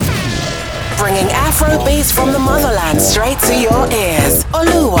bringing Afro beats from the motherland straight to your ears.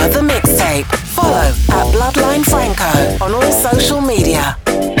 Oluwa the mixtape. Follow at Bloodline Franco on all social media.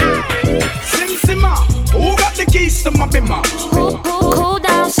 Sim Simma, who got the keys to my bimmer? Cool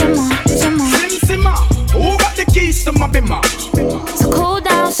down, Simma. Sim Simma, who got the keys to my bimmer? So cool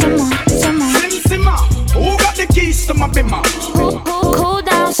down, Simma. Sim Simma, who got the keys to my bimmer? Cool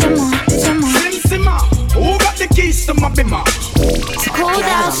down, Simma. Sim Simma, who got the keys to my bimmer? So cool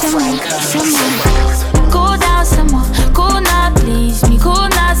down, Simma. Cool down, Simma. Cool now, please me. Cool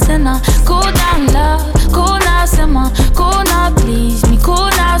now, sinner. Cool down, love. Cool now, Simma. Cool now, please me. Cool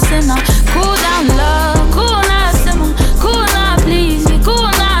now, sinner. Cool down, love. Cool now, Simma. Cool now, please me.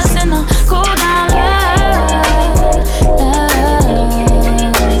 Cool now, sinner. Cool down, love.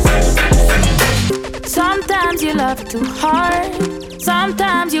 Sometimes you love too hard.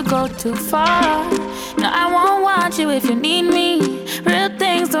 Sometimes you go too far. No, I won't want you if you need me. Real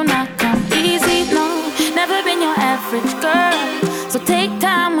things do not come easy, no. Never been your average girl. So take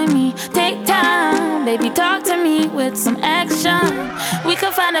time with me, take time. Baby, talk to me with some action. We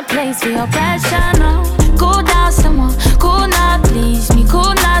can find a place for your passion, no. Cool down, someone. Cool now, please me.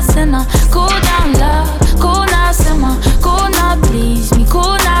 Cool now, sinner. Cool down, love. Cool now, simmer. Cool now, please me.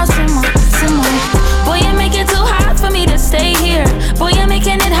 Cool now, simmer. Boy, you make it too hard for me to stay here. Boy, you're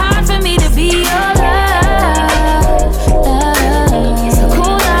making it hard for me to be your love. So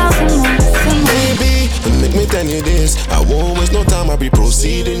cool down, simmer. Baby, make me tell you this. I won't waste no time, I'll be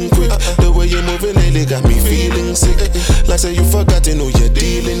proceeding quick. The way you're moving lately got me feeling sick. Like say you forgot to know you're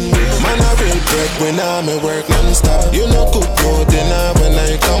dealing with. Man, I will break when I'm at work non-stop. You know cook no dinner when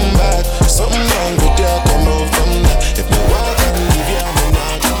I come back. Something wrong with you, come out from that. If no one can leave you, I'm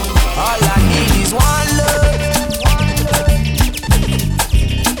not come back. All I need is one love.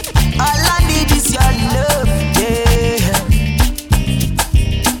 All I need is your love, yeah.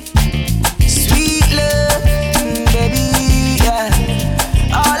 Sweet love, baby, yeah.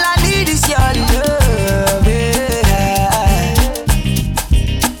 All I need is your love, yeah.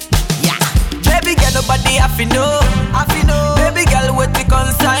 Baby girl, nobody have to know. Baby girl, what to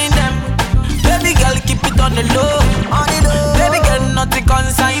consign them. Baby girl, keep it on the low. Baby girl, not to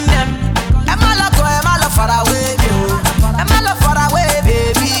consign them. Am I far away, me oh. Am I far away,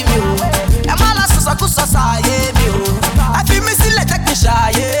 baby, me oh. Am I kusa saye, me oh. I feel me still like me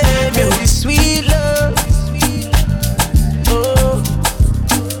shy, me oh. Sweet love, oh,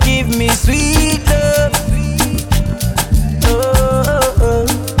 give me sweet love, oh,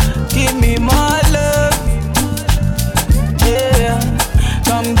 give me more love, yeah.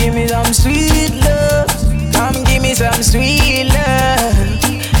 Come give me some sweet love, come give me some sweet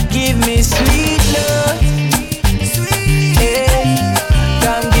love, give me sweet love.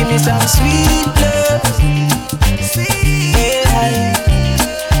 Some sweet love, yeah.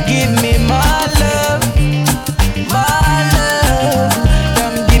 Give me more love, more love.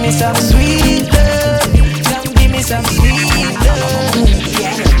 Come give me some sweet love, come give me some sweet love,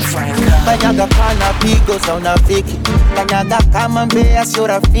 yeah. Kanyaga kana pigo za unafiki. Kanyaga kama mbea sio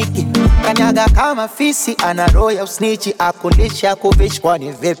rafiki. Kanyaga kama fisi ana roho ya usnichi. Akulisha kuvishi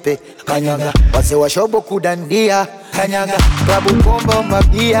kwani vipi. Kanyaga wase wa shobo kudandia. Kanyaga babu pomba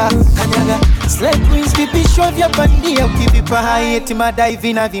mabia. Kanyaga slay queens vipisho vya bandia. Ukivipa hai eti madai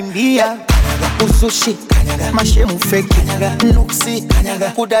vina vimbia. Kanyaga usushi. Kanyaga mashemu fake. Kanyaga nuksi. Kanyaga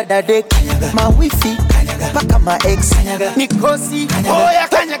kudadade. Kanyaga mawifi. Kanyaga paka ma ex. Kanyaga nikosi. Oya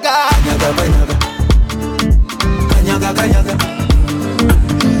kanyaga. Kanyaga kanyaga. Kanyaga kanyaga.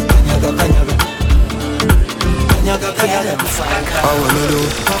 Kanyaga kanyaga. I wanna do,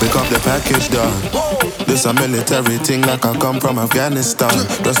 pick up the package, dog. This a military thing like I come from Afghanistan.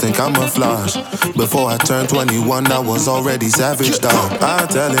 Dressed in camouflage. Before I turned 21, I was already savage, dog. I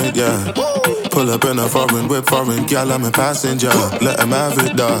tell it, yeah. Pull up in a foreign whip, foreign gal, I'm a passenger. Let him have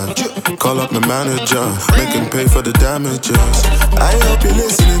it, dog. Call up the manager, make him pay for the damages. I hope you're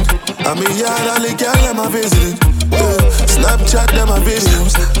listening. I mean, yeah, all the gal am I visiting. Snapchat them my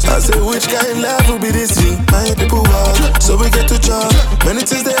videos. I say which kind of life will be this year. My people walk, so we get to job. Many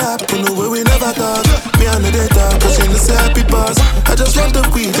things they happen the way we never thought. Me and the data, pushing the happy pass. I just want the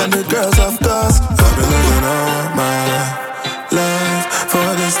queen and the girls of course. I've been looking all my life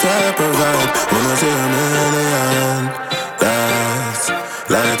for this type of vibe. When I see a million lights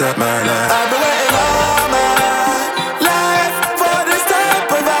light up my life. I've been waiting all my life for this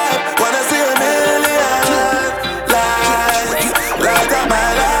type of vibe. When I see a million lights light up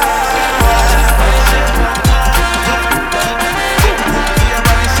my life.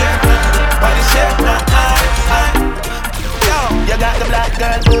 Yo, you got the black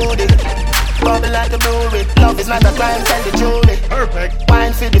girl booty, bubble like a brewery. Love is not a crime, tell the jury. Perfect.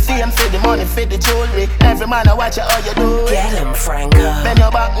 Wine for the fear. fame, for the money, for the jewelry. Every man I watch you, how you do it. Get him, Franco. Bend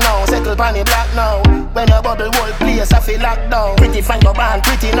your back now, settle pan the black now. When your bubble whole place, I feel locked down. Pretty fine, your band,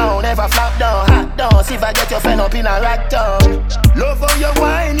 pretty now, never flop down. Hot down, see if I get your friend up in a rack down. Love how you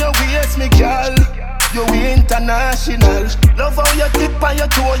wine, your waist, me girl. You international. Love how you tip on your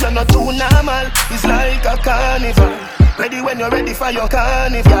toe, you're not too normal. It's like a carnival. Ready when you're ready for your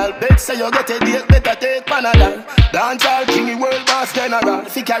carnival. Bet say you get a date, better take Panadol. Dance all king, world boss general.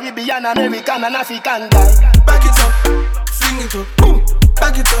 Fi Caribbean, American and African guy. Back it up, fling it up, boom.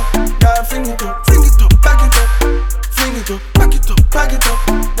 Back it up, yeah, fling it up, back it up, fling it up, back it up,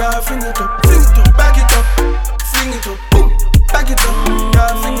 yeah, fling it up, back it up, fling it up, boom. Back it up,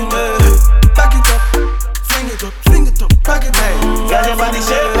 yeah, fling it up, back it up, fling it up, back it up. Got your body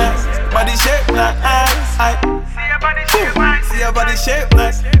shape nice, body shape nice, see your body shape nice, body shape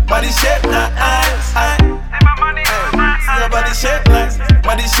nice, see your body shape nice,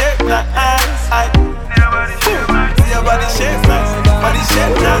 body shape nice, see your body shape nice, body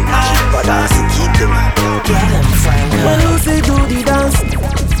shape nice. Get him, Franco. When Lucy do the dance,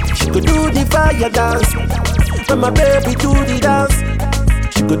 she could do the fire dance. When my baby do the dance,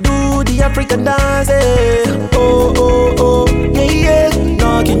 she could do the African dance. Eh. Oh, oh, oh, yeah, yeah.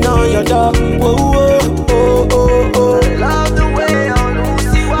 Knocking on your door. Whoa, whoa, oh, oh, oh. I love the way I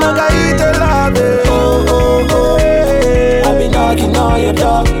Lucy walk. Margarita love it. Oh, oh, oh, yeah. I be knocking on your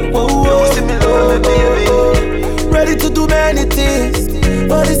door. Whoa, whoa, oh, oh, oh. Ready to do many things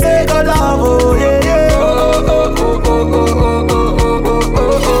for the sake of love. Oh, yeah, yeah. Oh, oh, oh, oh, oh, oh, oh, oh, oh,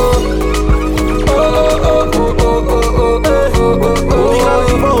 oh.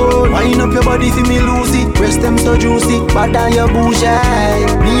 Wind up your body for me, Lucy. Breast them so juicy, bad than your bougie.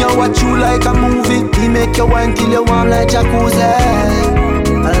 Me I watch you like a movie. He make you wine till you warm like jacuzzi.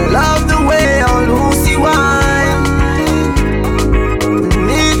 I love the way how Lucy wine.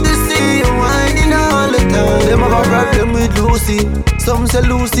 Need to see you whining all the time. Them have a problem with Lucy. Some say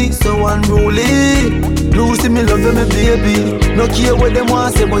Lucy so unruly. Lucy me love you, me baby. No care what them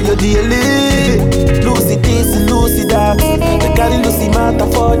want say, but you daily. Lucy this, Lucy that. They carry Lucy matter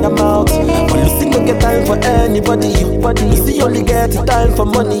for the mouth. But Lucy no get time for anybody. You, but Lucy only get time for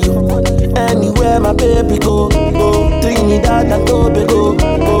money. You, anywhere my baby go, go. Trinidad and Tobago,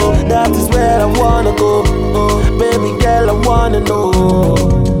 go. That is where I wanna go. Oh, baby girl, I wanna know.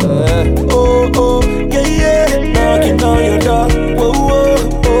 Oh, oh, yeah, yeah. Knocking on your door. Whoa,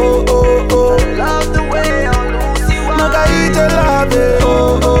 whoa, oh, oh, oh. I love the way I Lucy walk. Margarita love it.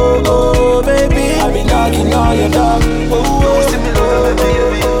 Oh, oh, oh, baby. I be knocking on your door. Whoa, whoa, Lucy me love me,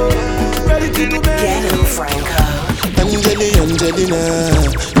 baby. Ready to do me. Get him, Franco. Angelina,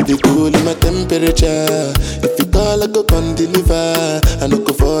 you be cool in my temperature. If you call, I go come deliver. I no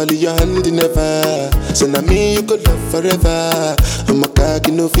go fall in your hand never. So now me you could love forever. I'm a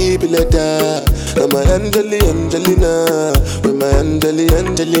cocky no feeble letter. I'm a Angelina, with my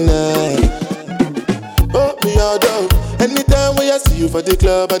Angelina. Oh me all down. Anytime when I see you for the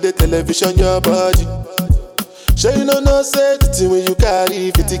club or the television, your body. Sure you know no safety when you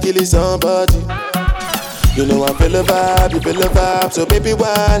carry 50 kill somebody. You know I feel a vibe, you feel a vibe, so baby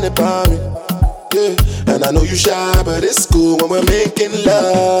whine upon me. Yeah, and I know you shy, but it's cool when we're making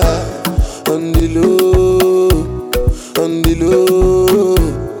love. On the low, on the low,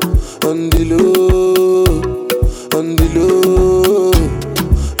 on the low, on the low,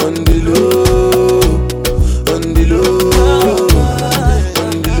 on the low, on the low,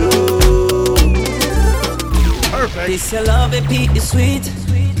 on the low. This your love, it is sweet.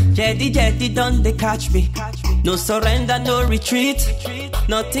 Jetty, done they catch me. No surrender, no retreat.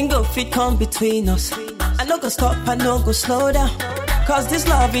 Nothing go fit come between us. I no go stop, I no go slow down. Cause this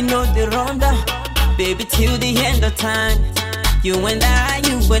love, you know the run down. Baby, till the end of time. You and I,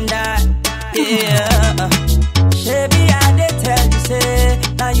 yeah. Baby, I did tell you, say,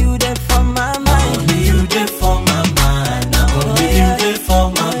 now you there for my mind. Only you there for my mind. Now only you there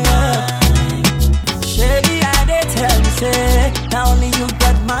for my mind. Baby, I did tell you, say, now only you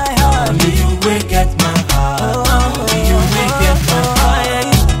get my heart. Only you will get my heart. Only you will get my heart.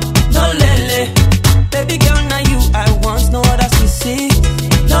 No lele, baby girl, now you I want, no others to see.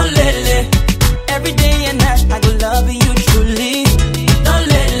 No lele, every day and night I go love you truly. No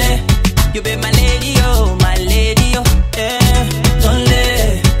lele, you be my lady.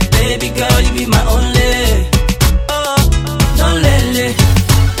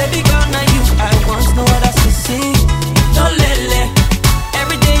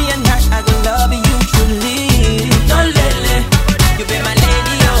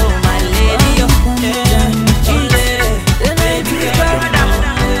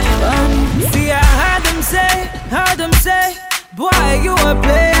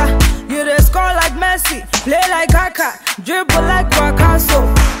 Play like Kaka, dribble like Picasso.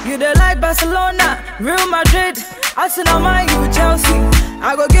 You dey like Barcelona, Real Madrid, Arsenal, Man U, Chelsea.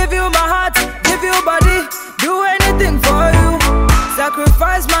 I go give you my heart, give you body, do anything for you.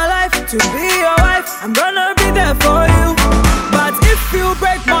 Sacrifice my life to be your wife, I'm gonna be there for you. But if you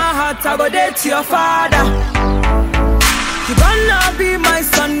break my heart, I go date your father. You gonna be my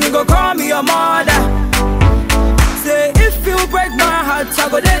son, you go call me your mother. Say if you break my heart, I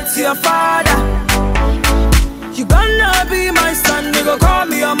go date your father. You gonna be my son, you go call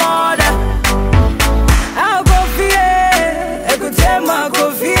me your mother. I'll go for you, I could tell my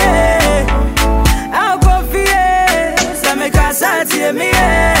go for you. I'll go for you, so make us out here, me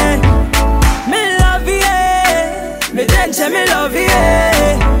love you, me denche, me love you.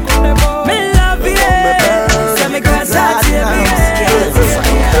 Me love you, so make us out here, me.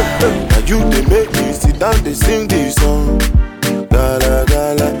 Now you they make me sit down, they sing this song. La la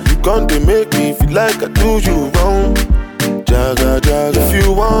la la, you can't they make me feel like I do you wrong. Jaga jaga, if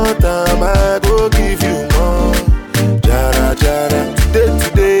you want time, I go give you more. Jara jara,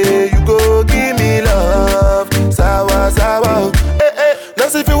 today you go give me love. Sawa sawa,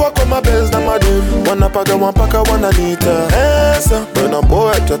 let's if you walk on my best, now my dude. One paka, one anita. Esa, when I'm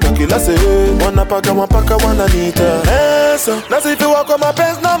boy, chataki la se. One paka, one anita. Esa, let's if you walk on my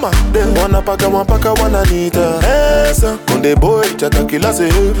best, now my dude. One paka, one anita. Esa, when the boy, chataki la se.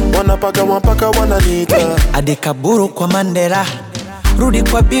 One paka, one anita. Adekaburu kwa Mandela, rudi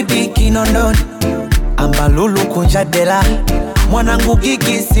kwa bibi Kinondoni, Ambalulu kunjadela, mwanangu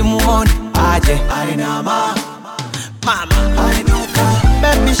Gigi simuoni, aje Ainama, mama Ainuka,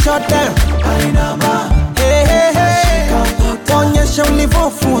 baby short them, Ainama, hey hey hey, onyesha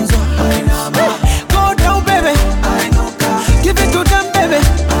ulivyofunzwa, Ainama, go down baby, Ainuka, give it to them baby,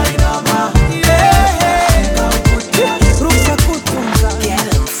 Ainama, yeah hey, ruksa kutunza,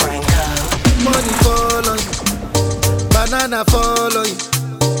 Get him, Franco. Money fall on you, banana fall on you,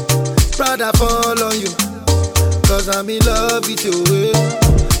 Prada fall on you, cause I'm in love with you.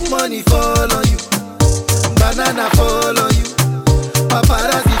 Money fall on you, banana fall on you,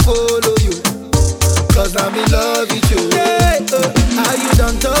 paparazzi follow you, cause I'm in love with you. Yeah, are you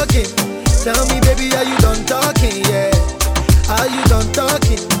done talking? Tell me baby, are you done talking? Yeah, are you done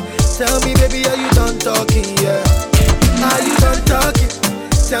talking? Tell me baby, are you done talking? Yeah, are you done talking?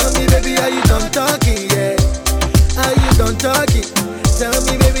 Tell me baby, are you done talking? Yeah, are you done talking? Tell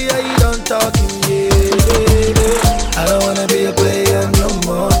me baby, are you done talking? Yeah, I don't wanna be a player no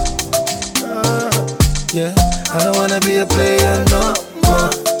more. Yeah, I don't wanna be a player no more.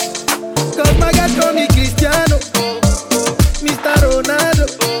 Cause my God call me Cristiano, Mr. Ronaldo,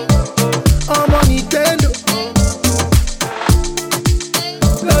 I'm on Nintendo.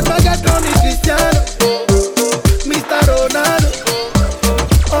 Cause my God call me Cristiano, Mr. Ronaldo,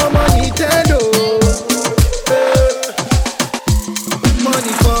 I'm on Nintendo.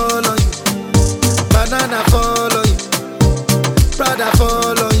 Money fall on you, banana fall on you, Prada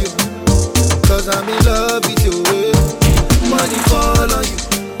fall on you, cause I'm in love with you. Money fall on you,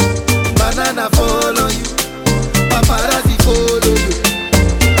 banana fall on you, paparazzi follow you,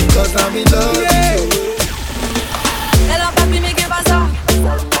 cause I'm in love with you. Elle a pas pris mais qu'est pas ça.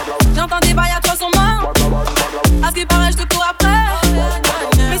 J'entends des bails à toi son main. À ce qui paraît je te cours après.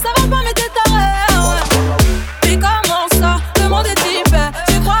 Mais ça va pas mais t'es taré. Mais comment ça, le monde est hyper.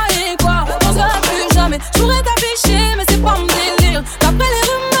 Tu croyais quoi, on se verra plus jamais. J'pourrais t'afficher mais c'est pas mon délire. D'après les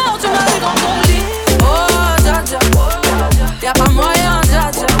rumeurs tu m'as vu dans ton lit. Oh dja dja, y'a pas moyen dja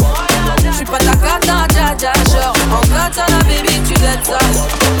dja. J'suis pas ta cata dja dja. Genre en katana baby tu l'aides ça.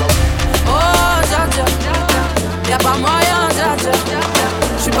 Oh dja dja, y'a pas moyen dja dja.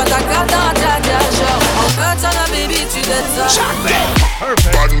 J'suis pas ta cata dja dja. Genre en katana baby tu l'aides ça.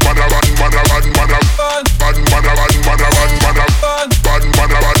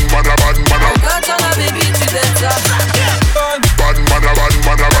 Katana baby tu l'aides ça.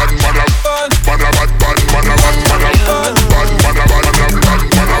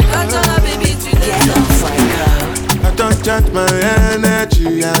 I don't judge my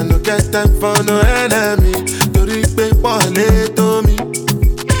energy, I no get time for no enemy. Torí pé pọ̀lẹ́ tó mi.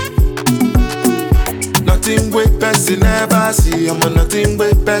 Nothing wey person never see, I'm on nothing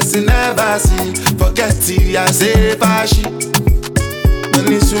wey person never see. Forget it, I say fashi.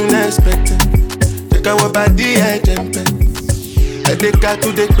 Money soon expected. Take our body ejempe. I take her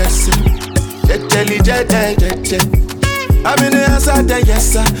to the person. Jejeli jeje. I'm in the answer, then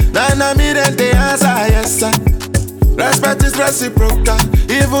yes sir. Then I'm in the answer, yes sir. Respect is reciprocal,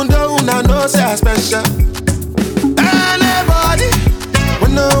 even though una know say I special. Anybody, we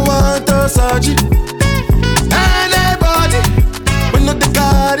no want to search it. Anybody, we no the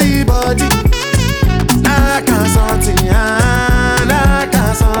carry body.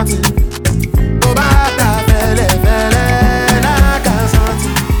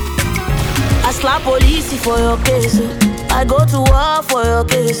 for your case. I go to war for your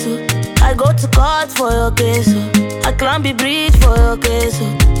case. I go to court for your case. I climb the bridge for your case.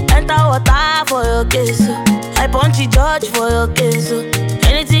 Enter water for your case. I punch the judge for your case.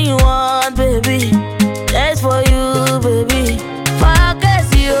 Anything you want, baby, that's for you, baby. For your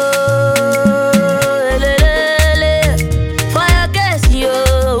case, yo. For your case, yo.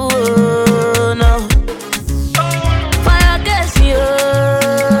 No. For your case, yo.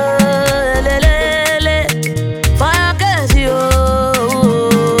 For your case, yo.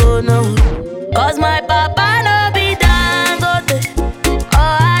 No. Cause my papa no be Dangote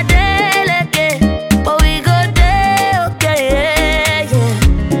or Adeleke, but we go there, okay, yeah, yeah.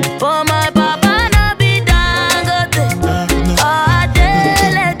 But my papa no be Dangote or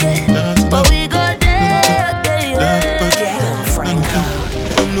Adeleke, but we go there, okay, yeah. Yeah, Franco.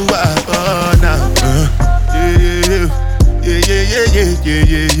 Oh, now.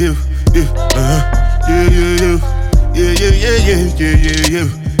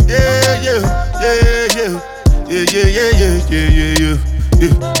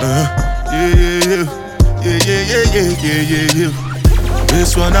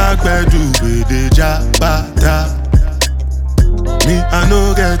 This one I can do with the jabata. Me, I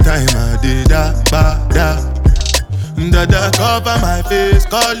no get time, I did da. Dada cover my face,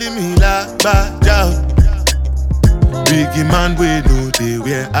 calling me la ba jow. Biggie man, we know they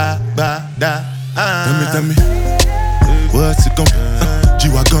wear a ba da. Tell me, what's it gonna be?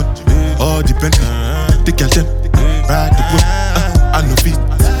 G-Wagon, all the Bentley, the Kelton, ride the whip. I no fit,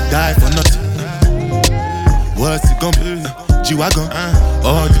 die for nothing. What's it gonna be? G-Wagon,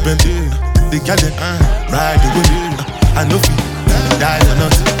 all the Bentley, the Kelton, ride the whip. I no fit, die for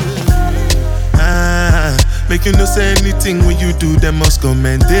nothing. Make you no say anything when you do, they must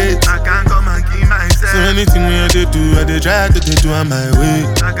commend it. I can't come and keep myself. So anything when they do, I they try to do on my way.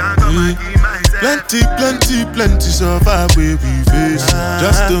 I can't come and keep myself. Plenty suffer we face.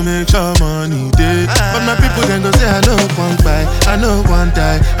 Just to make sure money day. But my people then go say I know one buy, I know one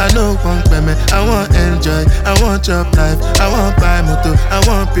die, I know one payment. I want enjoy, I want job life, I want buy motor, I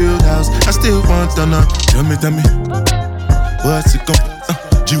want build house, I still want to know. Tell me, what's it come?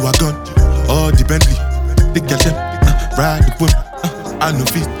 G-Wagon, all the Bentley. The Kelton, ride the whip. I no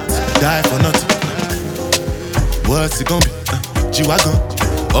fit, die for nothing. What's it gonna be? G-Wagon,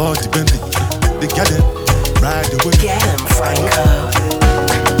 all the Bentley. The Kelton, ride the whip. Get him, Franco.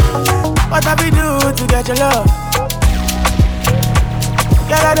 What have you do to get your love?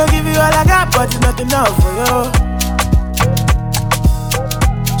 Girl, I don't give you all I got, but it's not enough for you.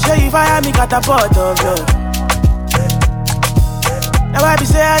 Show you fire me catapult of love. Now I be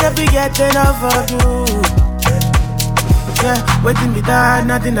say I don't be getting enough of you. Yeah, waiting me down,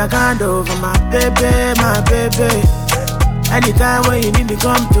 nothing I can't do for my baby, my baby. Anytime when you need me,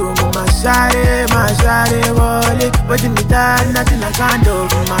 come to me, my shawty, wallet. Waiting me down, nothing I can't do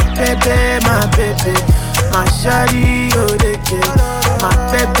for my baby, my shawty, oh, they get my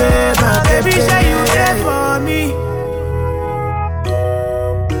baby. Baby, say you there for me,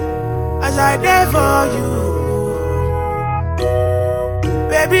 as I there for you.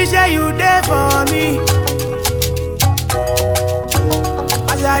 Baby, say you there for me,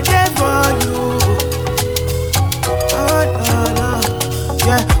 I did for you. Oh, no.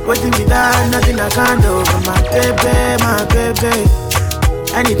 Yeah, waiting me down, nothing I can't do for my baby.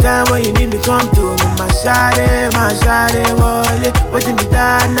 Anytime when you need me, come to me, my shawty, wallet. Waiting me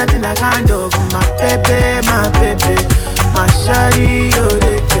down, nothing I can't do for my baby. My shawty, oh,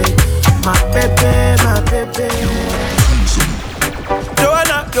 my baby.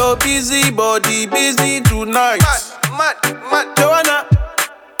 Joanna, your busy body, busy tonight. Mad. Joanna,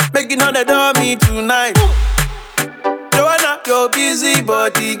 making all the dummy tonight. Joanna, your busy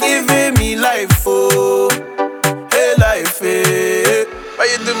body giving me life, oh. Hey, life, hey. Why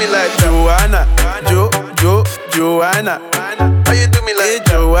you do me like Joanna? Joanna. Why you do me like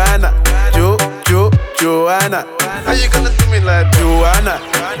Joanna? Joanna. How you gonna do me like Joanna?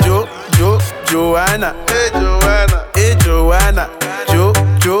 Joanna. Hey, Joanna.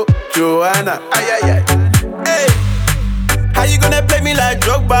 Joanna. Ay. Hey. How you gonna play me like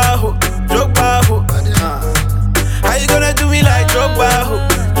Drogba, ho? How you gonna do me like Drogba, ho?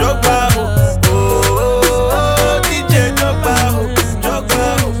 Oh, DJ Drogba, ho?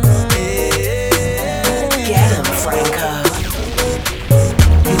 Get him, Franco.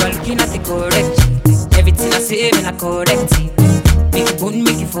 You are looking at the correct. Everything I say, man, I correct it. Make it won't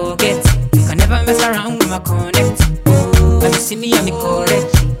make you forget. You can never mess around with my connect. When you see me, I'm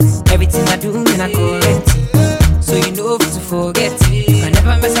correct. Everything I do, man, I correct. So you know to forget. You can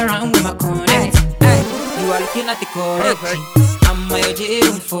never mess around with my connect. You are looking at the correct. I'm my OG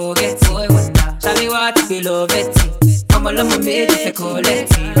don't forget. Boy, wonder, shall we want to be love it? I'm all on my mate if I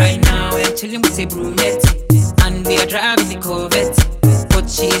collect it. Right now we're chilling with a brunette, and we are driving the Corvette. What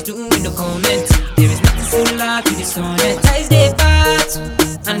she's doing no comment. There is nothing similar to this sonnet. Ties they part,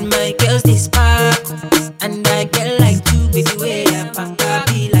 and my girls they spark, and I get like you with the way I pack. I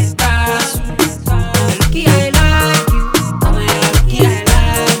be like brass. I'm lucky I like you. I'm lucky I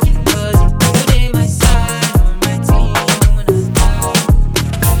like you, 'cause you dey my side on my team.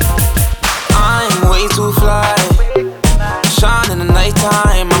 I'm way too fly. Shine in the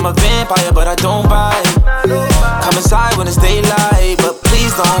nighttime. I'm a vampire, but I don't bite. Come inside when it's daylight, but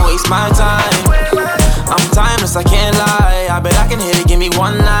please don't waste my time. I'm timeless, I can't lie. I bet I can hit it, give me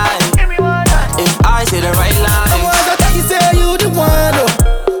one night. If I say the right line. Oh, I thought you say you the one.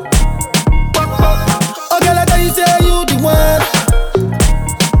 Oh, girl, I thought you say you the one.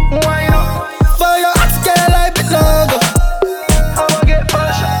 For your ex, girl, I belong. I'ma get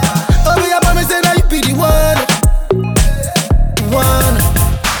pushed. Oh, me, I promise that you be the one. One.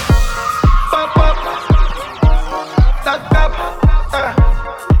 Pop, pop. Tap, tap.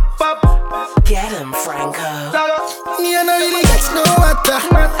 Pop. Get him, Franco. Me, I don't really get no water.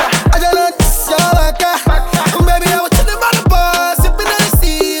 I just don't miss your water. Baby, I was chilling by the bar, sipping on the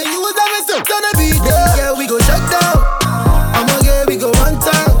sea. You was having sex on the beach. Yeah, we go shut down. I'ma get, we go one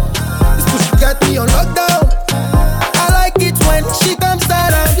time. This push got me on lockdown. I like it when she comes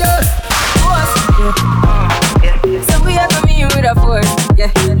around, yeah. So we are coming with a force,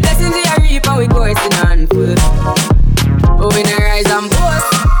 yeah. Blessings we are reaping, we coursing on foot. Oh, we not rise and boast.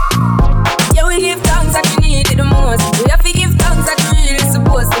 Yeah, we give thanks that we need it the most. We have to give thanks that we really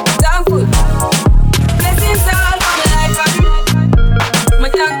supposed to be thankful. Blessings all for my life and my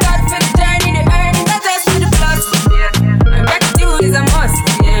thank God for the journey, the earning, not just for the plus. And gratitude is a must.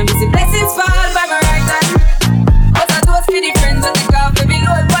 Yeah, we see blessings fall by my right hand. But I toast for the friends that take off every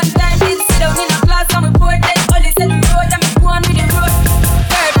load. One time did sit down in a class and we poured that all this on the road and we go on with the road.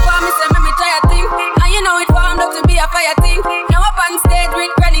 Third form, me say me try a thing, and you know it warmed up to be a fire thing. Now up on stage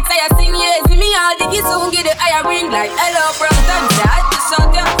with chronic, I sing, yeah, see me all diggy soon get the higher ring like hello, Brompton. Say I just shot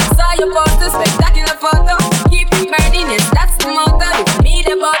you, saw your poster, spectacular photo. Keep it burning, yes, that's the motto. If me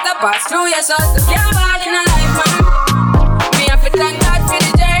the butter pass through your shots, can't ball in a life, man. Me have to thank God for the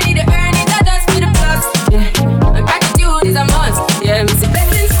journey, the earning, not just for the plus. Yeah, and gratitude is a must. Yeah, me see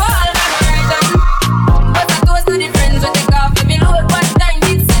blessings fall by my right hand. But I toast to the friends we take off every load. One time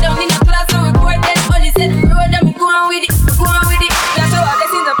did sit down in a class and we poured that all this on the road and we go on with it, go on with it. That's how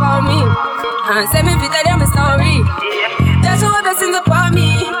blessings upon me. And say me fit tell them a story. That's how blessings upon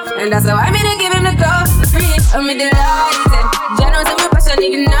me. And that's how I'm gonna give him the glory. I'm delighted. General to my passion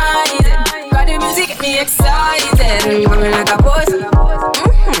ignited. Got the music get me excited. I'm coming like a boss.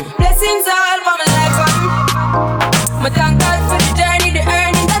 Blessings all for my life. My thank God for the journey, the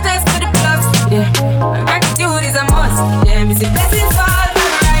earning, not just for the plugs. Yeah, and gratitude is a must. Yeah, me see blessings fall by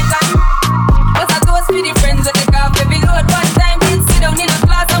my right hand. But I toast for the friends that take off every load. One time did sit down in a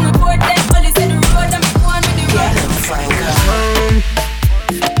class and we poured that all this on the road and we go on with the road. Get him, Franco.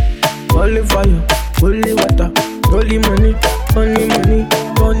 Holy fire, holy water, holy money, only money,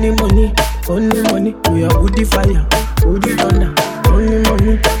 only money, only money. We are woody fire, woody thunder, only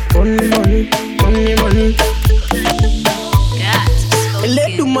money, only money, only money.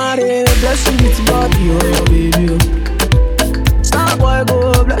 Let the money bless you with body, oh baby. Star boy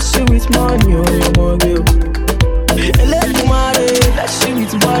go bless you with money, oh my girl. Let the money bless you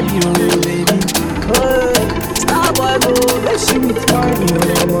with body, oh baby. Oh, star boy go bless you with money,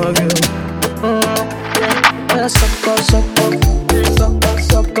 oh my girl. Sucker, sucker, sucker,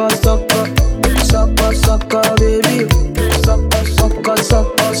 sucker, sucker, sucker, sucker, baby. Sucker, sucker,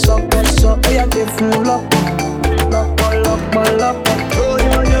 sucker, sucker, sucker. Yeah, they full up, lock, lock, lock. Oh,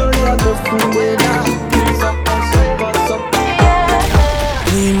 yeah, they full up. Sucker, sucker, sucker.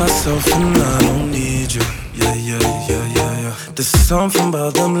 Me, myself, and I don't need you. Yeah, yeah, yeah, yeah, yeah. There's something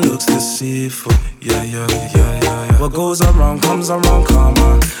about them looks deceitful. Yeah, yeah, yeah, yeah, yeah. What goes around comes around,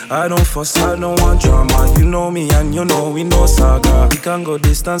 karma. I don't fuss, I don't want drama. You know me and you know we know saga. We can go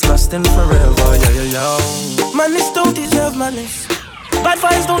distance, lasting forever. Yeah, yeah, yeah. Malice don't deserve malice. Bad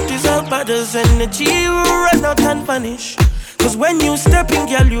vibes don't deserve battles. Energy you run out and vanish. Cause when you step in,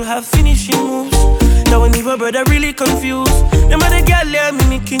 girl, you have finishing moves. Now when even brother really confused. Them other girl, yeah,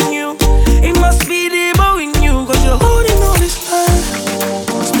 mimicking you. It must be the bow in you. Cause you're holding all this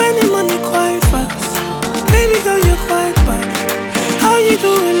time, spending money quite fast. Baby girl, you're quite bad. How you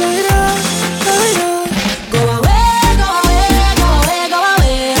doing like that? Like that? Go away, go away, go away, go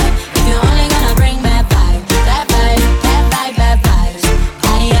away. If you're only gonna bring bad vibes, bad vibes, bad vibes, bad vibes.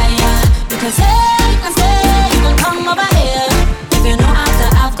 Ay, ay, ay. You can say, you can come over here. If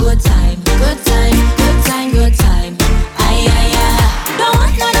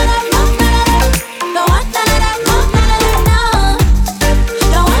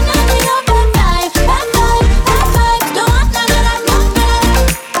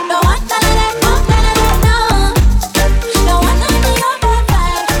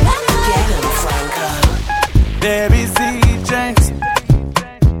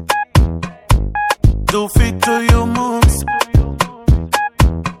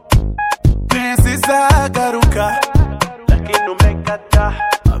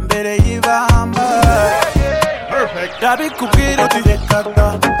ibamba. Perfect. Dabi kubwira uti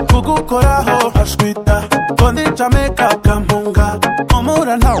rekata kugukoraho hashwita Kondi Jamaica kamunga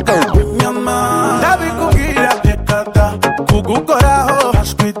omura ntabwo inyama. Dabi kubwira rekata kugukoraho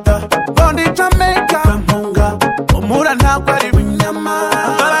hashwita Kondi Jamaica kamunga omura ntabwo ari inyama.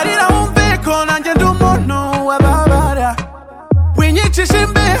 Babarira wumve ko nanjye ndi umuntu wababara winyicisha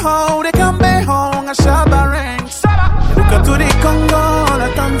imbeho ureka mbeho nka Shabarang. Ibuka turi Congo na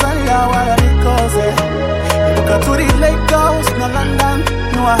Tanzania warabikoze. Ibuka turi Lagos na London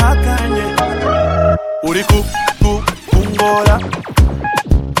ntiwahakanye. Uri kungora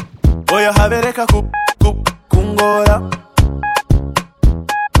oya habereka kungora.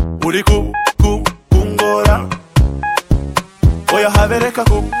 Uri kungora oya habereka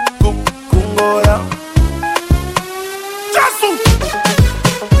kungora. Jasu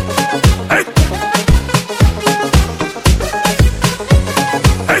hey.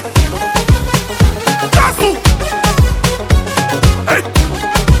 Hey. Jasu hey.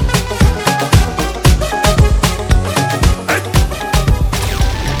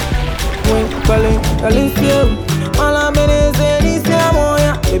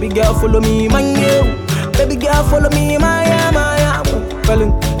 Baby girl follow me, my you. Baby girl follow me, my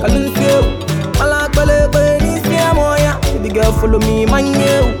Baby girl follow me, my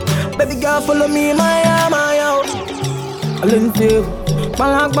you. Baby girl follow me, my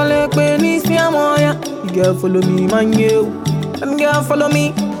Baby girl follow me, my you. Baby girl follow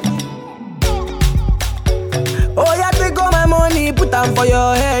me. Oh yeah, take all my money, put them for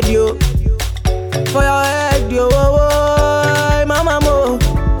your head, yo. For your head, yo. Oh, mama mo.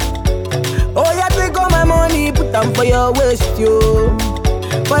 Oh yeah, take all my money, put them for your waist, yo.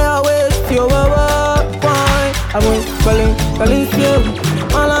 For your waist, yo. Oh, fine. I'm calling you.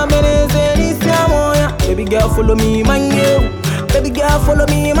 All I'm in is this yeah. Baby girl follow me, my you. Baby girl follow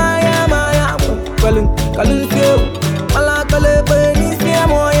me, my calling you. All I'm calling this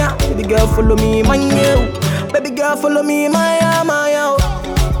yeah. Baby girl follow me, my you. Baby girl follow me, my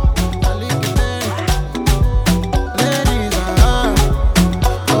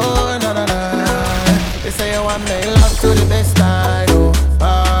One day love to the best time, oh,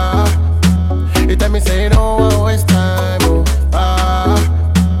 you tell me say no one waste time, oh,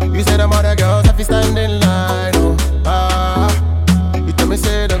 you say them other girls have to stand in line, oh, you tell me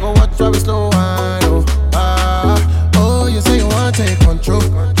say they go watch how we slow wine, oh, oh, you say you want to take control,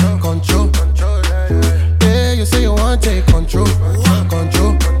 yeah, you say you want to take control, the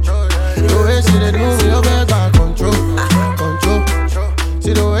way she they do me, you better control,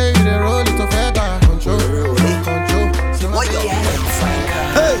 see the way you they roll it to better control.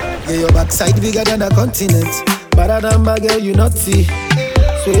 Yeah, your backside bigger than a continent. Better than bad girl, you not see.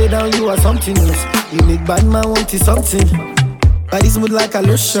 Sway down, you are something else. You make bad man want it something. Body smooth like a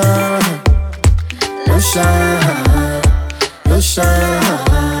lotion.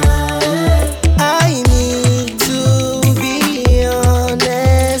 I need to be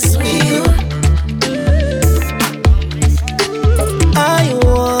honest with you. I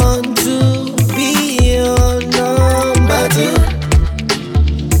want to be your number two.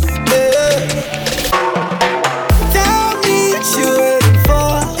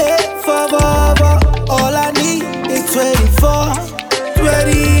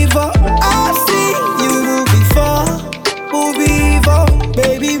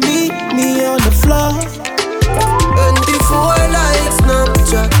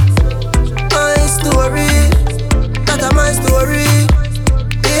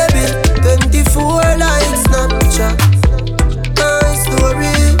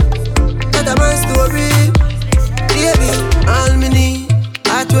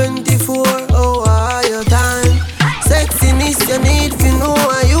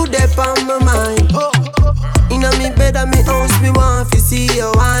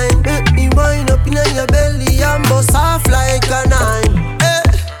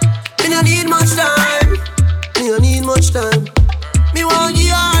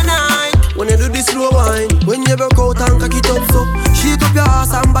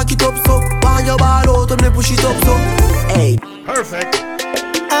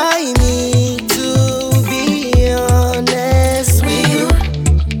 I need to be honest with you.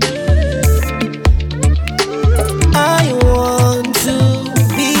 I want to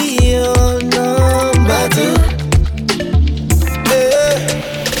be your number two.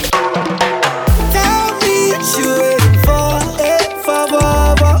 Tell me what you're waiting for.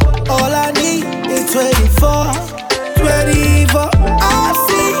 All I need is 24. I've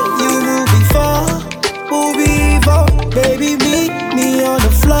seen you move before. Baby, meet me on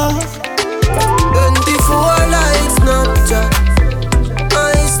the floor.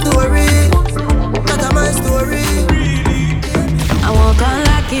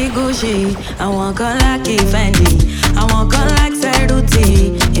 Gucci, I want girl like Fendi, I want girl like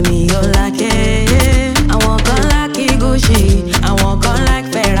Cerruti, me you like it. I want girl like Gucci, I want girl like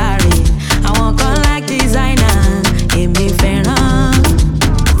Ferrari, I want girl like designer, me Ferrari.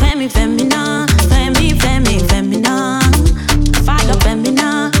 Femi, femina, femi, femi, femina. Fire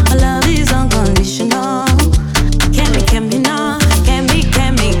femina, my love is unconditional. Kemi,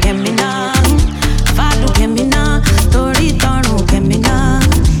 Fado Kemina, Tori Tono Kemina.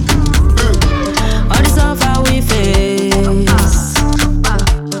 All this offer we face,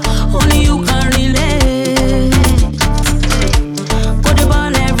 only you can relate. Put the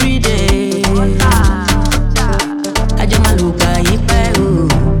ball every day. Ajamaluka Ipe.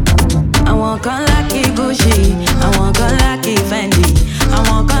 I want girl like Gucci, I want girl like Fendi, I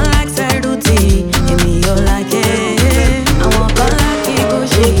want girl like Cerruti, me you like it. I want girl like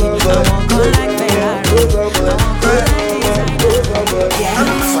Gucci, I want girl like Ferrari, I want girl like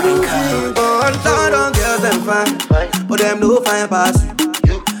All London girls them fine, but them no fine pass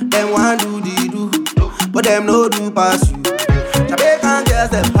you. Them want do the do, but them no do pass you. Jamaican girls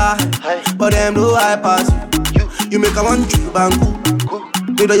them high, but them no high pass you. You make a one trip banku.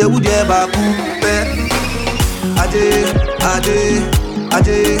 Mido ye would ever coop. Ade, ade,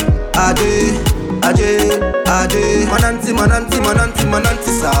 ade, ade, ade, ade. Mananti, mananti, mananti,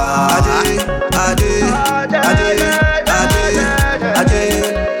 mananti sa. Ade, ade, ade, ade, ade,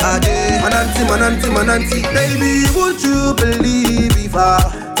 ade. Mananti, mananti, mananti. Baby, would you believe if I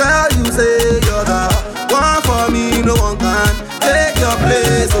tell you say you're the one for me, no one can take your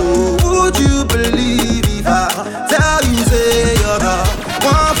place. Oh, would you believe if I tell you say you're the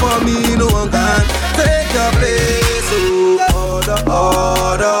one for me, no one can take your place. Oh,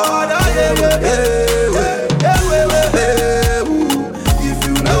 order, if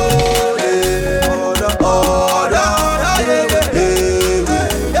you know it, order,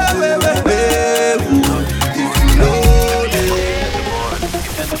 if you know it.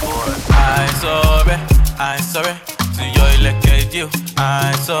 I sorry to your elected you.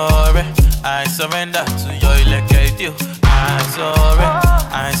 I surrender to your elected you. I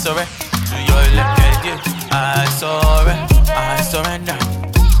sorry to your elected you. I surrender.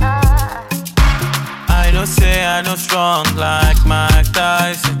 I know say I know strong like Mike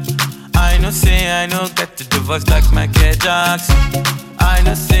Tyson. I know say I know get to divorce like Michael Jackson. I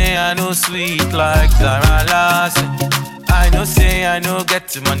know say I know sweet like Zara Larson. I know say I know get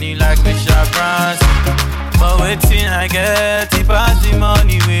to money like Michelle Branson. But waiting I get it pass the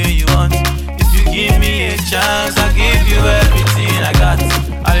money where you want. If you give me a chance, I'll give you everything I got.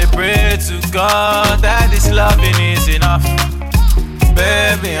 I pray to God that this loving is enough.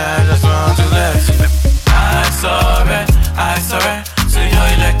 Baby, I just want to let you know. I sorry to your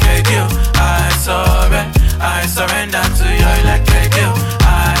elected you. I surrender to your elected you.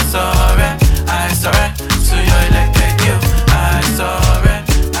 I sorry to your elected you. I surrender.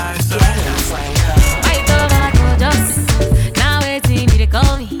 I thought I could just now waiting me to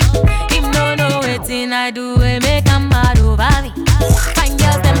call me. Him no know waiting I do it make a mad over me. Find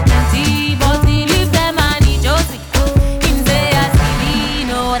girls them plenty, but he leave them and he just me. Him say I see me,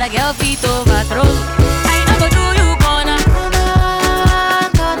 know what a girl feet overthrow. I not go do you corner.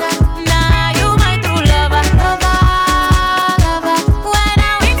 Nah, you my true lover. When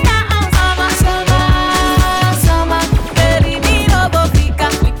I winter and summer, baby me no go fika,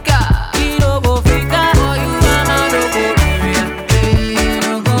 me no go fika. For you I'm a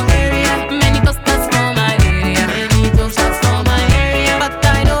no go area. Many toasters from my area, many toasters from my area, but I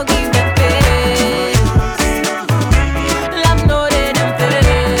don't give them face. Love no they them face.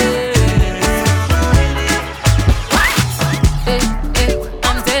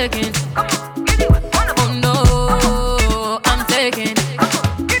 I'm taking. Oh no, I'm taking.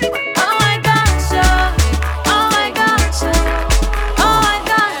 Oh my gosh, oh my gosh, oh my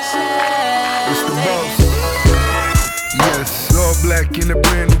gosh. It's the boss. Yes, all black in a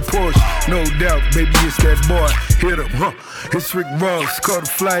brand new Porsche. No doubt, baby, it's that boy. Hit him, huh? It's Rick Ross. Caught a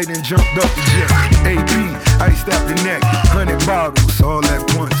flight and jumped up the jet. AP, iced out the neck. 100 bottles, all at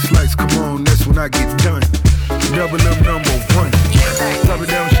once. Slice, come on, that's when I get done. Double up number one. Drop it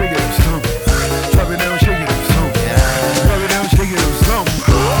down, shake it up, stomp. Drop it down, shake it up, stomp. Drop it down, shake it up, stomp.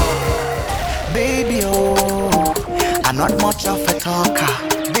 Baby, oh, I'm not much of a talker.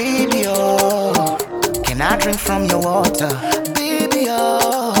 Baby, oh, can I drink from your water? Baby,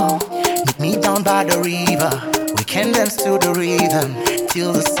 oh, meet me down by the river. We can dance to the rhythm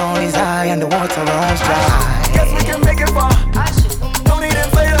till the sun is high and the water runs dry. Guess we can make it far. Don't need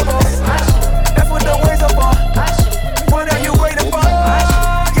inflatables. That's what the waves are for. What are you waiting for?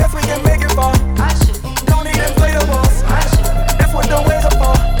 Guess we can make it far. Don't need inflatables. That's what the waves are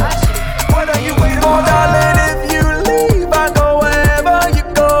for.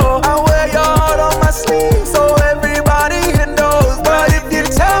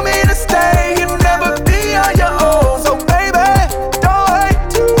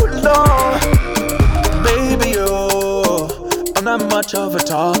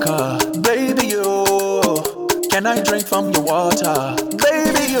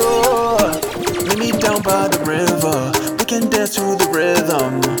 Baby, oh, meet me down by the river. We can dance to the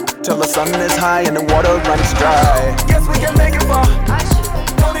rhythm till the sun is high and the water runs dry. Guess we can make it far.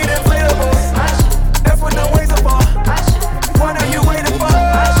 Don't need inflatables. That's what the waves are for. What are you waiting for?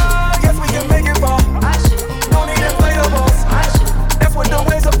 Guess we can make it far. Don't need inflatables. That's what the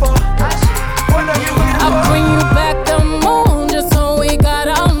waves are for. What are you waiting for? I'll bring you back the moon just so we got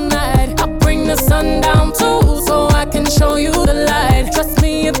all night. I'll bring the sun down too so I can show you the light. Trust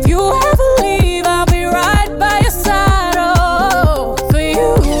me, if you ever leave, I'll be right by your side. Oh, for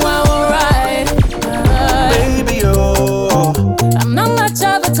you I will ride. Baby, oh, I'm not much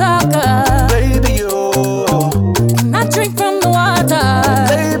of a talker. Baby, oh, can I drink from the water?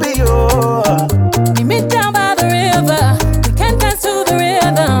 Baby, oh, meet me down by the river. We can dance to the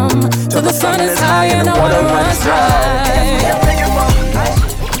rhythm till the sun is high and the water runs dry.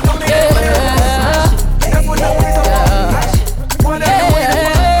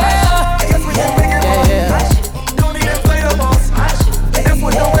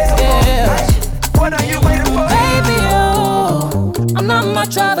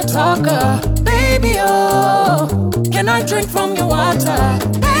 Much of a talker, baby, oh, can I drink from your water?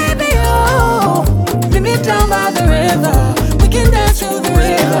 Baby, oh, meet me down by the river. We can dance to the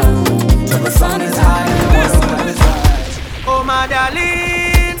rhythm till the sun is high and the water runs dry. oh my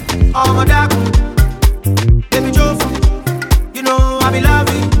darling, oh my darling, baby Jofa, you know I be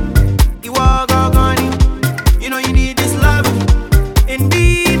loving you are gone, you know you need this love,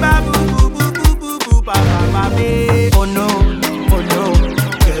 indeed, babu, boo, boo, boo, boo, boo, ba, ba, ba, babe. Oh no.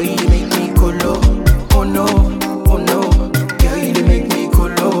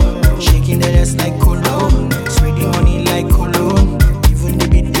 Like cologne, sweetie honey like cologne. Even the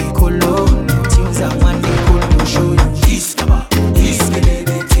bit they cologne. Things that one day cologne show you. Iskaba,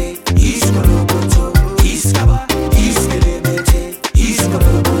 iskelebete, iskoloboto. Iskaba, iskelebete,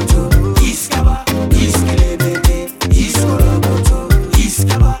 iskoloboto. Iskaba, iskelebete, iskoloboto.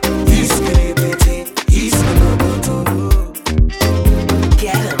 Iskaba, iskelebete, iskoloboto.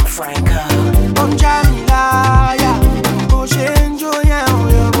 Get him, Franco. On Jamila, yeah. Oh, change your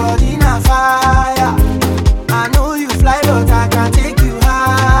body na fire. I know you fly, but I can take you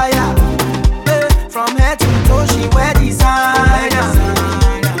higher. From head to toe, she wear designer.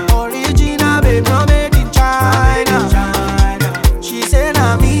 Original, babe, no made in China. She say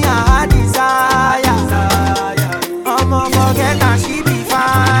na me I desire. I'ma forget that she be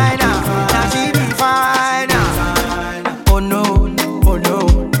fine. Now she be fine. Oh no,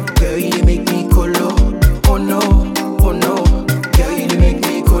 girl you make me colo. Oh no, girl you make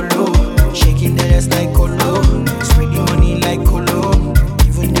me colo. Shaking the ass like colo, spreading money like colo.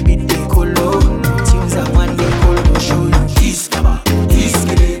 Even the bit they colo. Things that one day colo show you. Iskaba,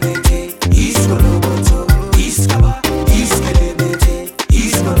 iskelebete, iskoloboto. Iskaba, iskelebete,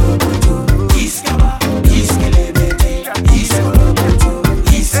 iskoloboto. Iskaba, iskelebete, iskoloboto.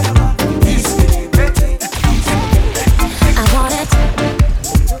 Iskaba, iskelebete. I want it.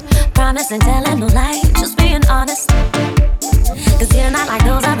 Promise and telling no lie, just being honest. Cause you're not like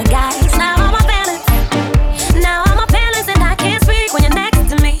those other guys. Now I'm a balance. Now I'm a balance and I can't speak when you're next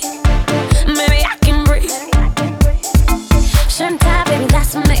to me. Maybe I can breathe. Shouldn't I, baby,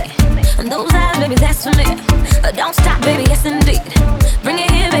 that's for me. And those eyes, baby, that's for me. Don't stop, baby, yes indeed. Bring it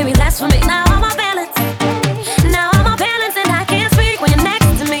here, baby, that's for me. Now I'm a balance. Now I'm a balance and I can't speak when you're next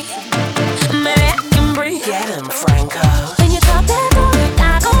to me. Maybe I can breathe. Get him, Franco. When you talk that talk,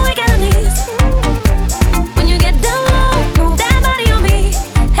 I go weak at the knees. When you get down low, move that body on me.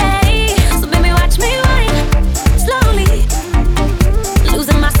 Hey, so baby watch me wine slowly.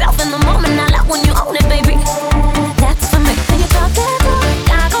 Losing myself in the moment, I love when you own it, baby. That's for me. When you talk that talk,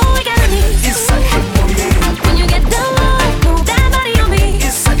 I go weak at the knees. When you get down low, move that body on me.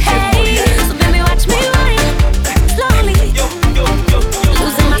 Hey, so baby watch me wine slowly.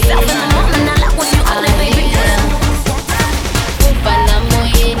 Losing myself in the moment, I love when you own it, baby. Ufana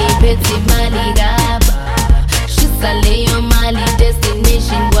moyeni peti mali gaba. Shisale yo mali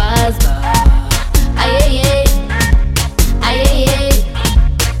destination was ba. Ayeye, ayeye,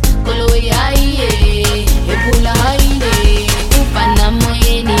 kolo yaye, epula haine. Ufana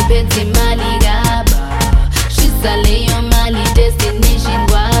moyeni peti mali gaba. Shisale yo mali destination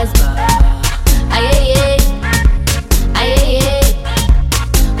was ba. Ayeye, ayeye,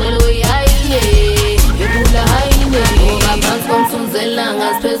 kolo yaye, epula haine. Ngoba phansi komthunzelanga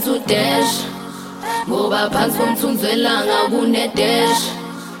siphethe udash. Ngoba phansi komthunzelanga kunedash.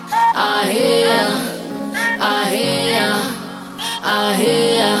 Ahea, ahea,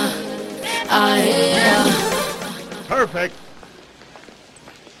 ahea, ahea. Perfect.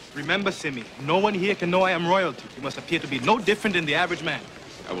 Remember, Simi, no one here can know I am royalty. You must appear to be no different than the average man.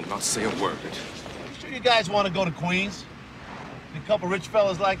 I will not say a word. Sure you guys want to go to Queens? A couple rich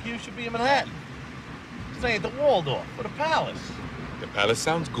fellas like you should be in Manhattan. Stay at the Waldorf or the Palace. The Palace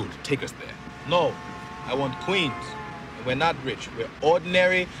sounds good. Take us there. No, I want Queens. We're not rich. We're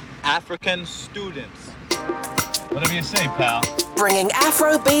ordinary African students. Whatever you say, pal. Bringing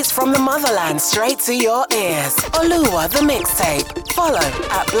Afro beats from the motherland straight to your ears. Oluwa the mixtape. Follow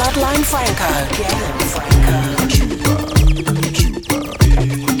at Bloodline Franco. Yeah, Franco.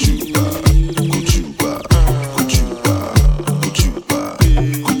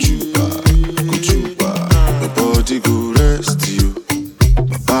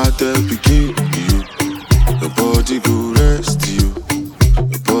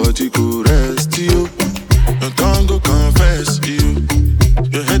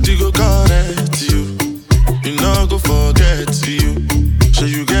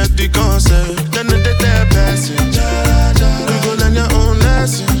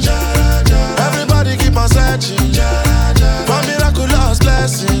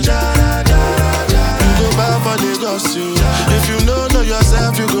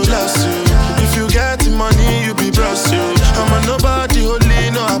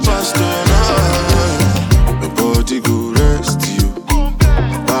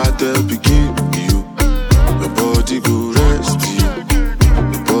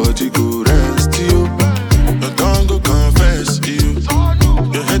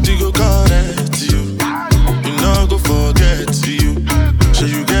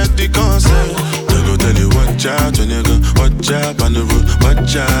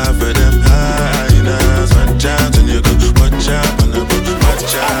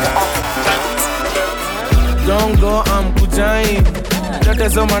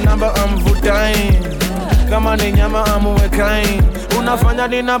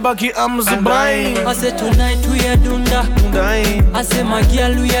 Nabaki I'm Zibai. I say tonight we are dunda. I say my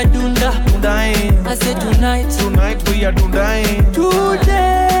girl we are dunda. I say tonight we are dunda. Today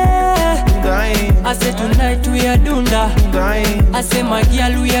I say tonight we are dunda. I say my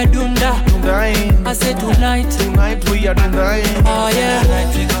girl we are dunda. I say tonight we are dunda. Oh yeah.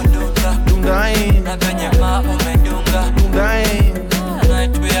 Tonight we go dunda. Na kwenye ma umedunga.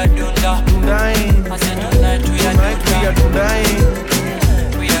 Tonight we are dunda. I say tonight we are dunda.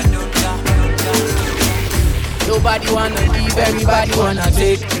 Nobody wanna give, everybody wanna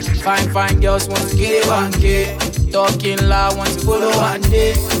take. Fine girls want to get 1K. Talking loud want to follow 1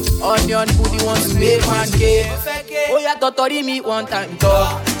 day. Onion booty want to make 1K. Oh yeah, totori me 1 time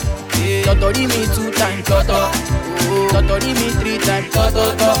talk. Totori me 2 times toto. Totori me 3 times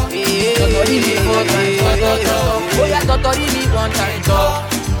toto. Totori me 4 times toto. Oh yeah, totori me 1 time talk.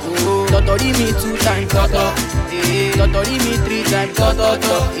 Totori me 2 times toto. Totori me 3 times toto.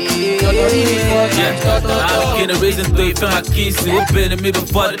 Totori me 4 times toto. I became a reason 3 from my kissing. Who been to me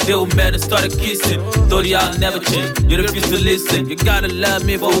before the deal man and started kissing. Thought y'all never change. You refuse to listen. You gotta love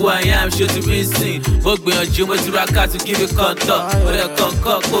me for who I am. Should you be seen? Work me on gym with you rock out to give you contact. But I can't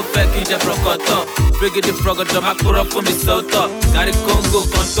cock, go fake in your brocoto. Break the frog of my cura for me so tough. Got it Congo,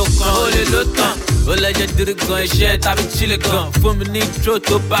 conto, hold it low. All I just did it gun shit, I be chillin' gun. For me need throat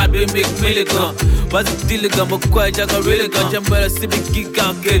to bad, we make milligun. What's the deal gun? Mokwa jaga really gun. Jambara sibi kick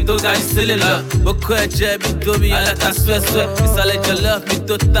out, get those guys silly love. Mokwa jabby do me, I let us sweat. It's all like you love me,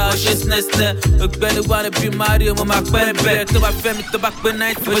 total shit's nest. Look better wanna be Mario, my baby. To my family, to back when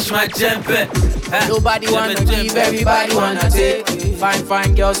night, wish my jumper. Nobody wanna give, everybody wanna take.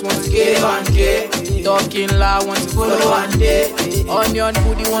 Fine girls want to get 1K. Talking loud want to follow 1 day. Onion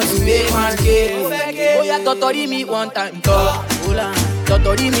booty want to make 1K. Oh yeah, totori me 1 time talk.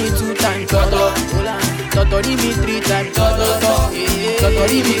 Totori me 2 times toto. Totori me 3 times toto.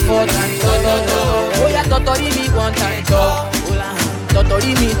 Totori me 4 times toto. Oh yeah, totori me 1 time talk.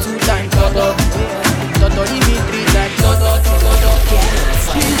 Totori me 2 times toto. Totori me 3 times toto.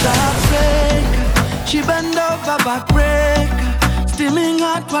 She's a fake. She bend over backbreaker. Steaming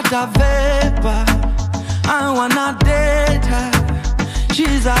hot water vapor. I wanna date her.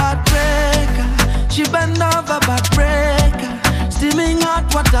 She's a heartbreaker. She bend over backbreaker. Steaming hot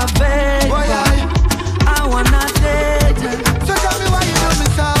water vapor. I wanna date her. So tell me why you do me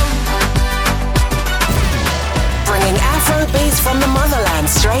so. Bringing Afro beats from the motherland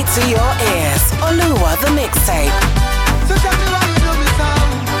straight to your ears. Oluwa the mixtape. So tell me why you do me so.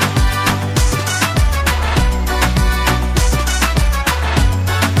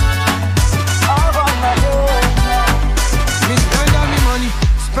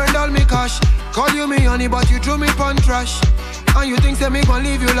 Spend all me cash, call you me honey, but you threw me pon trash. And you think say me gon'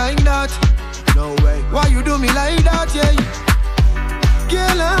 leave you like that? No way. Why you do me like that, yeah?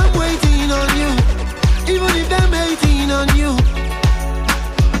 Girl, I'm waiting on you. Even if them hating on you.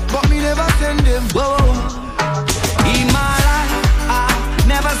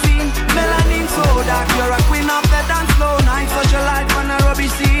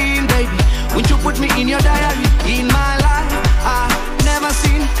 put me in your diary. In my life, I never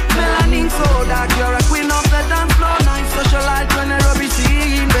seen melanin so dark. You're a queen of the dance floor, nice socialite when Nairobi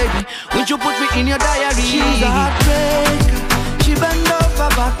scene, baby. Would you put me in your diary? She's a heartbreaker. She bend over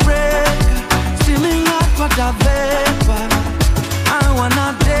backbreaker. Steaming hot water vapor. I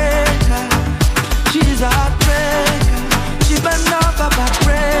wanna date her. She's a heartbreaker. She bend over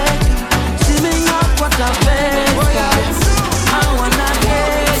backbreaker. Steaming hot water vapor. I wanna date her.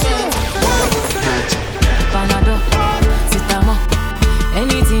 Panado, Sitamo.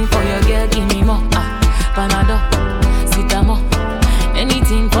 Anything for your girl, give me more. Panado, Sitamo.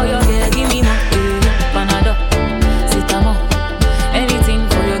 Anything for your girl, give me more. Panado, Sitamo. Anything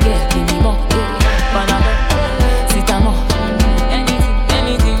for your girl, give me more. Panado, Sitamo. Anything.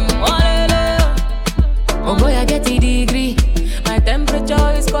 Oh boy, I get a degree. My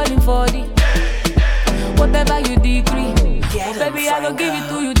temperature is calling for the whatever you decree. Baby, I go give it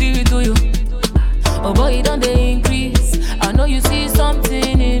to you, give it to you. Oh boy, it don't they increase. I know you see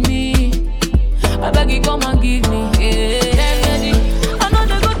something in me. I beg you, come and give me. I know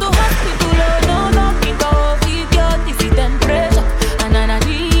they go to hospital, no, it off, it your this is temperature. And I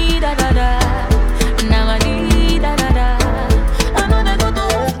need da da da. Now I need da da da. I know they go to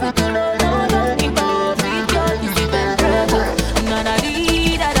hospital, no, it off, it your this is temperature. And I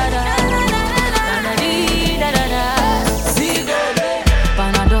need da da da. And I need da da da. See go there.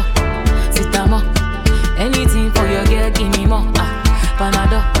 Panado, Sitamo. Anything for your girl, give me more.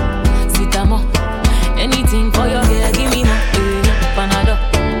 Panado, Sitamo. Anything for your girl, give me more. Panado,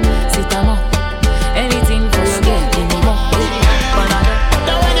 Sitamo. Anything for your girl, give me more. Panado,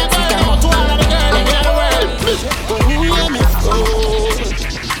 Sitamo.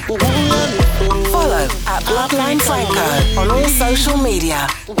 Follow at Bloodline Franco on all social media.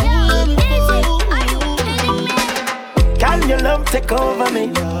 Can your love take over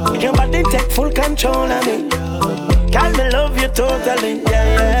me? Your body take full control of me. Can me love you totally? Yeah,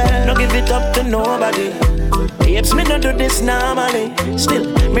 yeah. No give it up to nobody. Babes, me don't do this normally.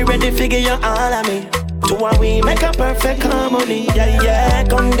 Still, me ready figure you all of me. To one we make a perfect harmony. Yeah, yeah.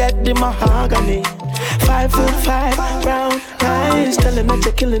 Come get the mahogany. 5'5", brown eyes, telling that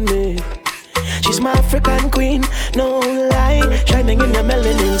you're killing me. She's my African queen, no lie. Shining in your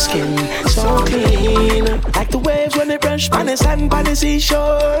melanin skin, so clean. Like the waves when they brush on the sand by the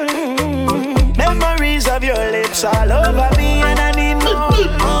seashore. Memories of your lips all over me, and I need more.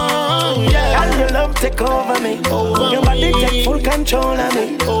 Yeah. And your love take over me. Your body take full control of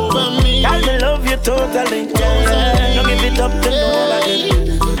me. And I love you totally. Yeah. Don't give it up to nobody.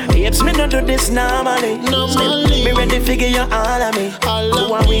 Babes, me don't do this normally. Still, me ready figure you all of me. To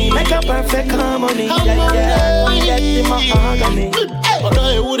one we make a perfect harmony. Yeah, yeah. We get the mahogany. But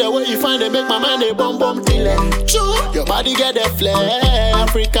I would where you find it, make my mind a bum till it. True, your body get the flair,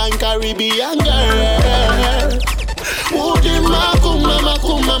 African Caribbean girl. Would you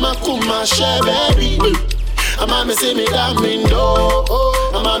makuma share baby? A mommy see me damindo,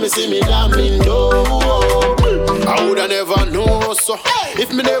 a mommy see me damindo. I woulda never know so.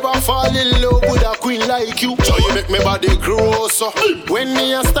 If me never fall in love with a queen like you, so you make me body grow so. When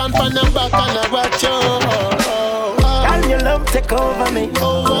me a stand on the back and I watch you. Can your love take over me?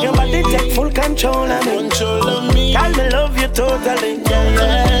 Your body take full control of me. Can me love you totally? Yeah,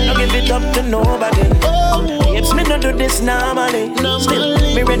 yeah. Don't give it up to nobody. Babes, me don't do this normally. Still,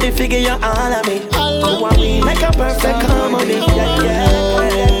 me ready figure you all of me. To one we make a perfect harmony. Yeah, yeah.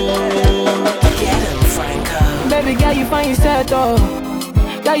 Get him, Franco. Baby girl, you find yourself though.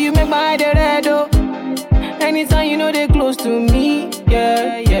 Girl, you make my head red oh. Anytime you know they close to me.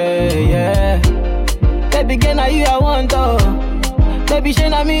 Yeah, yeah, yeah. Baby girl, now you I want to. Baby, shey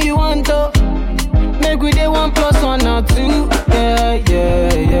na me you want to. Make we dey 1 + 1 or 2. Yeah,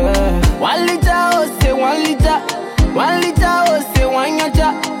 yeah, yeah. 1 liter, oh say 1 liter. 1 liter, oh say 1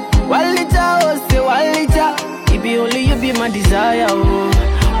 yacha. 1 liter, oh say 1 liter. It be only you be my desire, oh.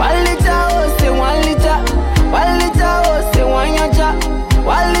 1 liter, oh say 1 liter. 1 liter, oh say 1 yacha.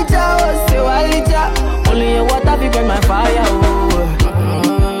 1 liter, oh say 1 liter. Only your water be burn my fire, oh.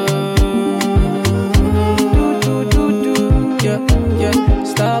 Yeah,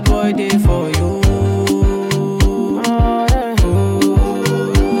 star boy day for you.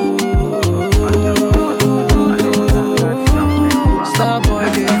 Star boy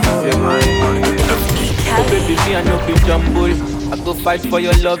day for you. Oh baby, me I no be jumble. I go fight for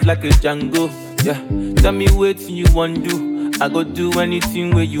your love like a Django. Yeah, tell me what you want do. I go do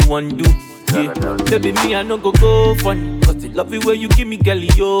anything where you want do. Yeah, baby, me I no go funny. Cause the love you where you give me girl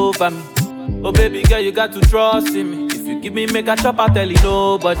over me. Oh baby girl, you got to trust in me. If you give me make a chop, I tell you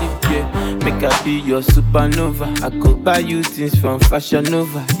nobody, yeah. Make I be your supernova. I could buy you things from Fashion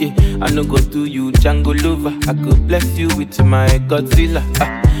Nova, yeah. I no go do you Django Lover. I could bless you with my Godzilla,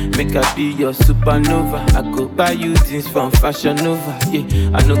 Make I be your supernova. I could buy you things from Fashion Nova, yeah.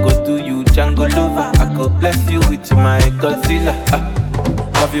 I no go do you Django Lover. I could bless you with my Godzilla,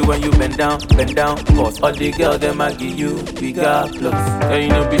 Love you when you bend down, cause all the girls, them I give you bigger plus. And you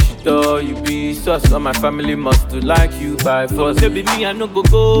know be shit or you be sus. All my family must to like you by force. Baby, me, I no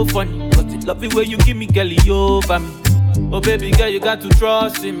go funny, cause the love it when you give me girl over me. Oh baby girl, you got to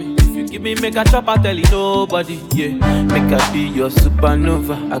trust in me. If you give me make a chop, I tell you nobody, yeah. Make I be your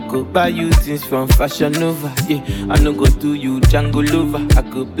supernova. I could buy you things from Fashion Nova, yeah. I no go do you Django Lover. I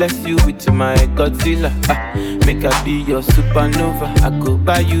could bless you with my Godzilla, Make I be your supernova. I could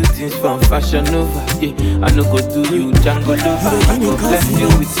buy you things from Fashion Nova, yeah. I no go do you Django Lover. I could bless you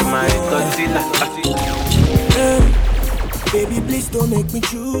with my Godzilla, Baby, please don't make me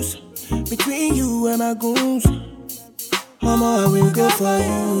choose between you and my goons. Mama, I will go for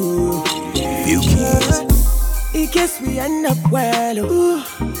you. Few keys. In case we end up well, ooh,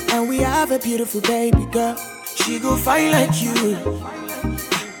 and we have a beautiful baby girl, she go fine like you.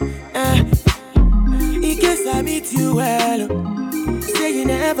 In case I meet you well, say you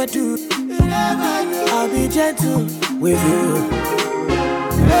never do. I'll be gentle with you.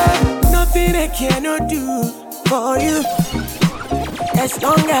 Nothing I cannot do for you. As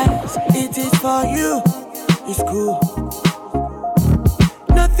long as it is for you, it's cool.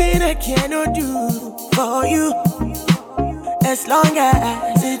 Nothing I cannot do for you. As long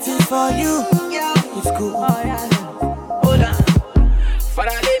as it is for you, it's cool. Hold on.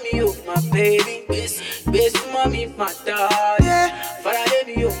 Father, let me up my baby. Best mommy, my darling. Father, let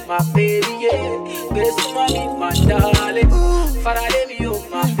me up my baby. Yeah. Best mommy, my darling. Father, let me up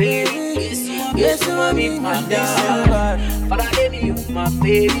my baby. Best mommy, my darling. Father, let me up my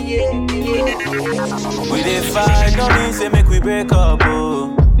baby. Yeah. We dey fight, no mean say make we break up,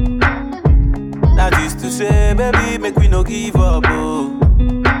 oh. That is to say, baby, make we no give up, oh.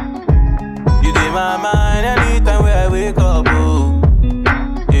 You dey my mind anytime where I wake up, oh.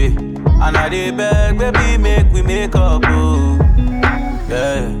 Yeah, and I dey beg, baby, make we make up, oh.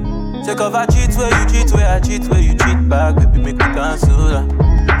 Yeah, take off I cheat where you cheat, where I cheat, where you cheat back, baby, make we cancel that.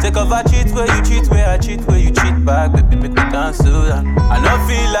 Take off I cheat where you cheat, where I cheat, where you cheat back, baby, make me cancel that. I no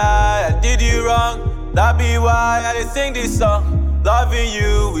feel like I did you wrong, that be why I sing this song. Loving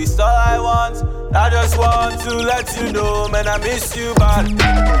you is all I want. I just want to let you know, man, I miss you bad.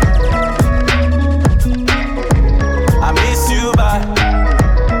 I miss you bad.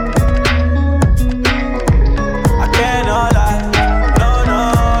 I cannot lie. No,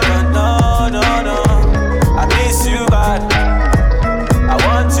 no, no, no, no, no. I miss you bad. I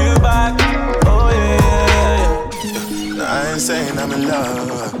want you back. Oh yeah. I ain't saying I'm in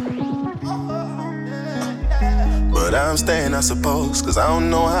love, but I'm staying, I suppose, cause I don't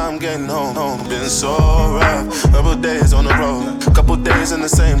know how I'm getting home. Been so rough, couple days on the road, couple days in the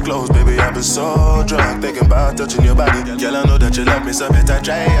same clothes. Baby, I've been so drunk, thinking about touching your body. Girl, I know that you love me, so better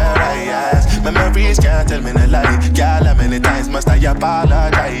try your eyes. Memories can't tell me no lie. Girl, how many times must I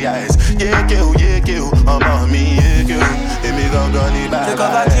apologize? Yeah, kill, I'm on me, yeah, kill. Let me go, bye. Take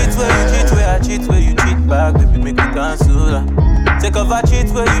off I cheat where you cheat, where I cheat, where you cheat back, baby, make me cancel that. Take off I cheat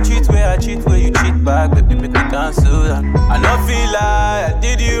where you cheat, where I cheat, where you cheat back, baby, make me cancel that. I no feel like I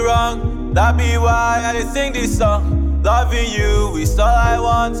did you wrong, that be why I sing this song. Loving you is all I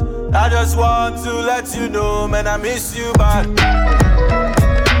want. I just want to let you know, man, I miss you bad.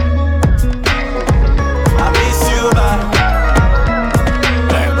 I miss you bad.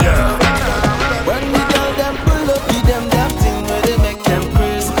 When the girl them pull up, give them that thing where they make them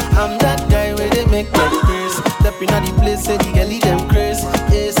crazy. I'm that guy where they make them crazy. Step in the place, say the girl them crazy.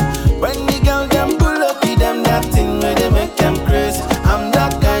 Yes. When the girl them pull up, give them that thing where they make them crazy. I'm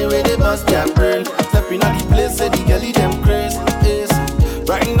that guy where they bust their brain. Step in the place, say the girl them crazy. Yes.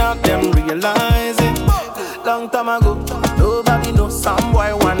 Right now them realize it. Long time ago, nobody know. Some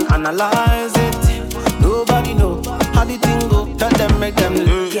boy want analyze it. Nobody know how the thing go. Tell them, make them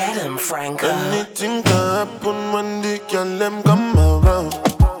look. Get him, Franco. Anything can happen when the girl them come around.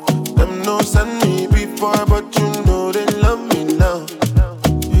 Them no send me before, but you know they love me now.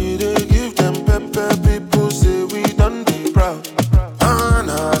 We they give them pepper, people say we done be proud. And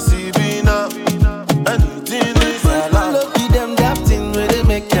I see me now. Anything is allowed. Look at them that thing where they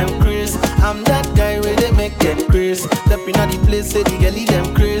make them crazy. I'm that guy where they make them crazy. Step in the place, say the girl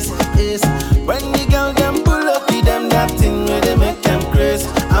them crazy. Yes. When the girl them pull up, give them that thing where they make them crazy.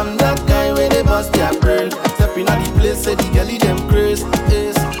 I'm that guy where they bust their brain. Step in the place, say the girl them crazy.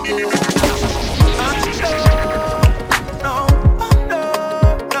 Yes.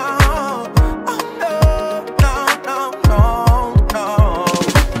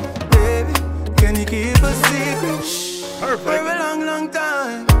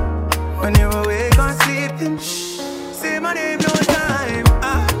 When you're awake or sleeping, say my name no time.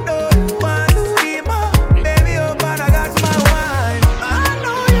 I know you want to be my baby, oh, but I got my wine. I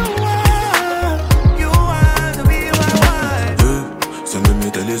know you want to be my wife. So let me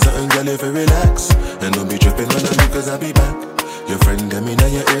tell you something, girl, if you relax and don't be tripping on me, cause I'll be back. Your friend got me in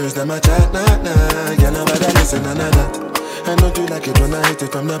your ears, that my chat, nah. Girl, nobody listen, none of that. And don't you like it when I hit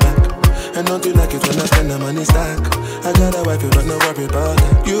it from the back? And don't you like it when I spend the money stack? I got a wife, but no worry about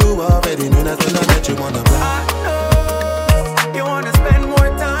that. You already knew that when I met you on the block. I know you wanna spend more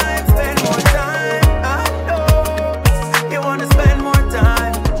time, spend more time. I know you wanna spend more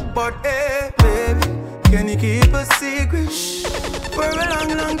time. But hey, baby, can you keep a secret for a long,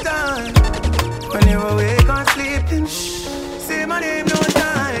 long time? When you're awake or sleeping, say my name no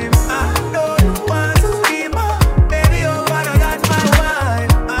time. I know you want to be my baby, oh, but I got my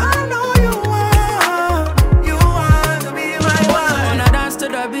wife. I know you want to be my wife. Wanna dance to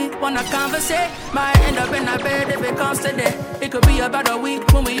the beat, wanna conversate. Might end up in a bed if it comes to that. It could be about a week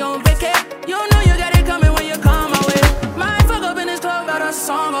when we on vacay. You know you got it coming when you come away. Might fuck up in this club, got a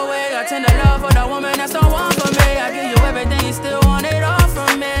song away. I tend to love for the woman that's the one for me. I give you everything, you still want it all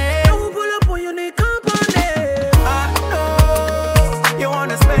from me. Don't pull up when you need company. I know you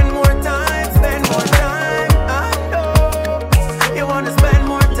wanna spend more time, spend more time. I know you wanna spend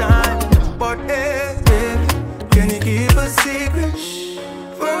more time. But hey, baby, can you keep a secret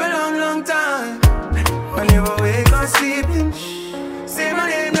for a long, long time? When you're awake or sleeping, say my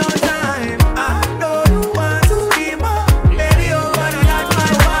name no time. I know you want to be my baby, oh, but I got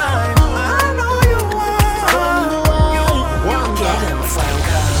my wife. I know you want. Get him,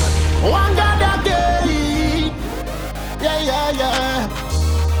 Franco. One God again. Yeah.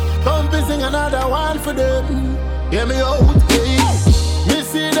 Come be sing another one for them. Hear me out, yeah. Me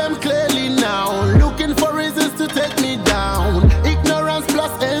see them clearly now. Looking for reasons to take me down. Ignorance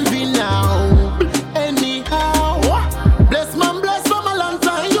plus envy now. Anyhow, bless man, bless from a long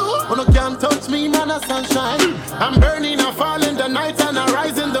time. You no can't touch me, man, a sunshine. I'm burning, I fall in the night and I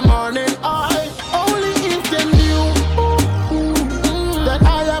rise in the morning. I only if they knew that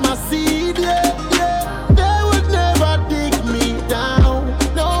I am a seed, yeah. They would never dig me down.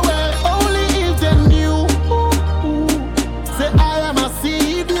 No way, only if they knew. Say I am a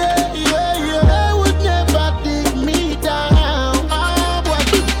seed, yeah. They would never dig me down. Boy,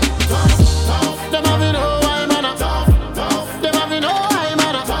 tough. Them have know I'm on a tough. Them have know I'm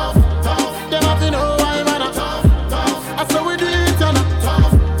on a tough. Them have know I'm on a tough. I saw we do it on a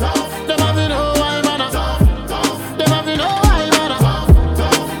tough. Them have know I'm on a tough. Them have know I'm on a tough.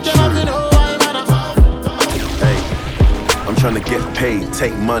 Them have know I'm on a tough. Hey, I'm trying to get paid,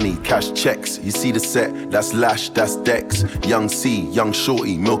 take money, cash checks. You see the set, that's Lash, that's Dex. Young C, Young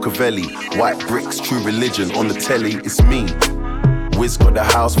Shorty, Milcavelli. White bricks, True Religion, on the telly, it's me. Wiz got the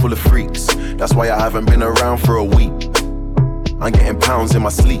house full of freaks. That's why I haven't been around for a week. I'm getting pounds in my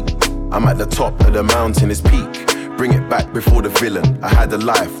sleep. I'm at the top of the mountain, it's peak. Bring it back before the villain. I had a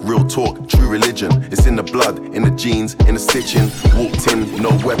life, real talk, true religion. It's in the blood, in the jeans, in the stitching. Walked in, no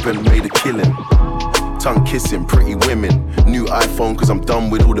weapon, made a killing. Tongue kissing, pretty women. New iPhone cause I'm done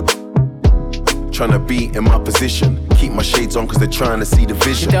with all the tryna be in my position. Keep my shades on cause they're trying to see the She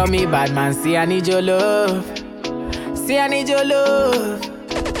vision. tell me, bad man, see I need your love. See I need your love.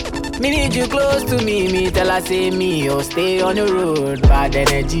 Me need you close to me. Me tell her say me, oh stay on the road. Bad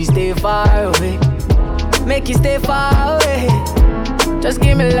energy stay far away. Make you stay far away. Just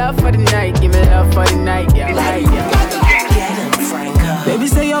give me love for the night. Give me love for the night. Yeah, right, yeah. Baby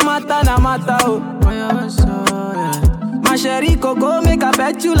say your matter, na matter, oh. My sherry coco make I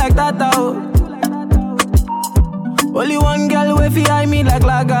bet you like that, oh. Only one girl way fi eye me like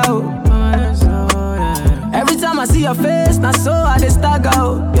laga, oh. Every time I see your face, na so I dey stagger,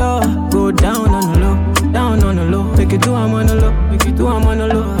 oh. Yo, go down on the low, down on the low. Make it do I'm on the low, make it do I'm on the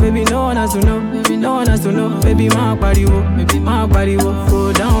low. Baby, no one has to know, no one has to know. Baby, my body, wo.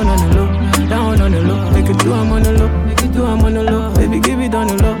 Go down on the low, down on the low. Make it do I'm on the low, make it do I'm on the low. Baby, give it on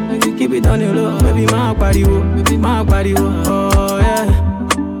the low, make it keep it on the low. Baby, my body, wo. Oh yeah.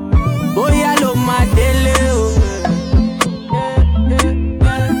 Boy, I love my daily, oh.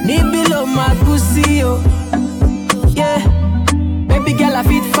 Nibi love my pussy, oh. Yeah. Baby girl, I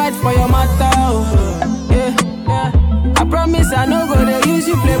fit fight for your matter, oh. Yeah. I promise I no go to use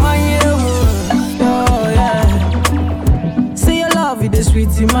you play my game, oh yeah. Say your love, it is sweet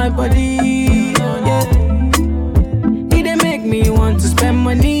in my body, yeah. It dey make me want to spend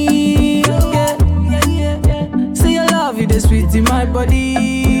money, yeah. Say your love, it is sweet in my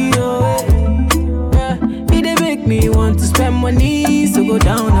body, oh yeah. It dey make me want to spend money, so go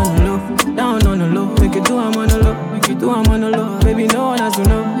down on the low, down on the low. Make it do I'm on the low, make it do I'm on the low. Baby, no one has to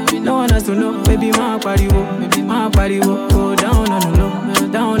know, no one has girls to know. Baby, my body wo. Go down on the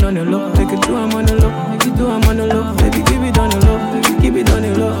low, down on the low. Make it do I'm on the low, make it do I'm on the low. Baby, keep it on the low, keep it on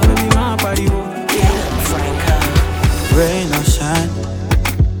the low. Baby, my body wo. Rain or shine,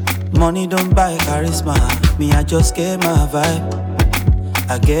 money don't buy charisma. Me, I just get my vibe.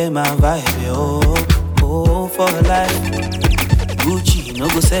 I get my vibe, oh, for life. Gucci, no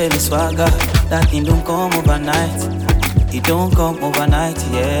go sell the swagger. That thing don't come overnight. It don't come overnight,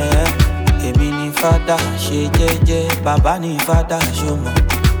 yeah. Èmi ni fada, ṣe jẹ́jẹ́. Baba ni fada, show mo.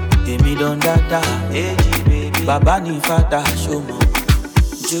 Èmi don dada, eji baby. Baba ni fada, show mo.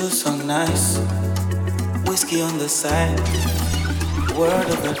 Juice on nice, whiskey on the side. Word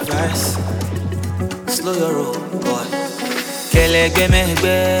of advice, slow your roll, boy. Kẹlẹgbẹ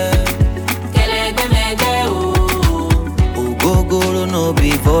mẹgbẹ, oh. Ogogoro no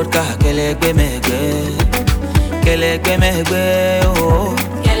be vodka, kẹlẹgbẹ mẹgbẹ, oh.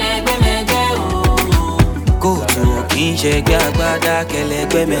 Go to kinche gbàgbàdà,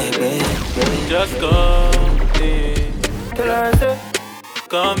 kẹlẹgbẹ mẹgbẹ. Just come in.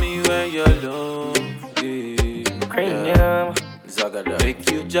 Call me when you're lonely. Yeah. Make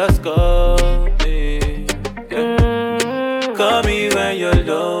you just call me. Yeah. Call me when you're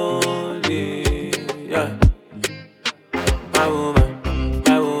lonely. Yeah. My woman,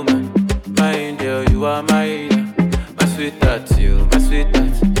 my angel, you are my angel. My sweetheart,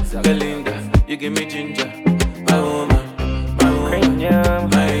 Belinda, you give me ginger. My woman,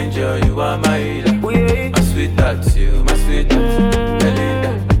 my angel, you are my angel. My sweetheart,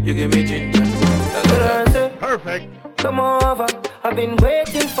 Belinda, you give me ginger. Perfect. Come over, I've been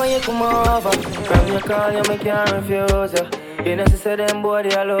waiting for you, come over. From your call, you make can't refuse ya. You know, she said them boy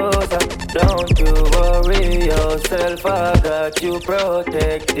they a loser. Don't you worry yourself, I got you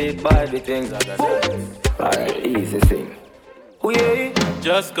protected by the things I got. Alright, easy thing.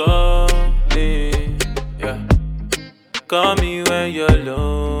 Just call me, yeah. Call me when you're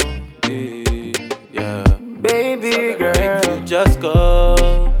lonely, yeah. Baby girl, make you just call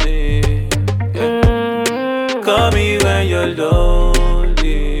me, yeah. Call me when you're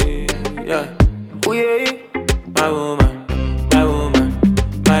lonely, yeah. My woman,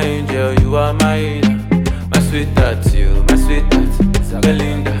 my angel, you are my angel. My sweetheart,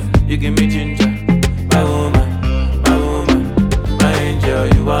 Belinda, you give me ginger. My woman, my angel,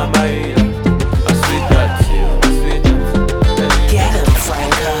 you are my angel. My sweetheart, Belinda. Get him,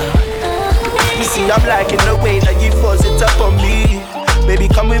 Franco. You see, I'm liking the way that you force it up on me. Baby,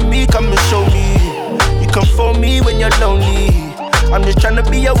 come with me, come and show me. You come for me when you're lonely. I'm just tryna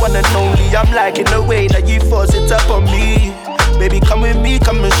be your one and only. I'm liking the way that you force it up on me. Baby, come with me,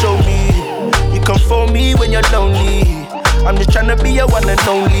 come and show me. You come for me when you're lonely. I'm just tryna be your one and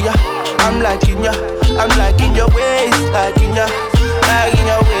only. I'm liking ya, I'm liking your ways, liking ya, liking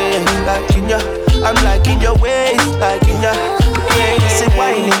your ways, liking ya. I'm liking your ways, liking ya. Yeah, say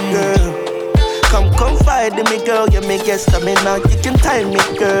whining girl. Come confide in me, girl. You make your stamina, you can time me,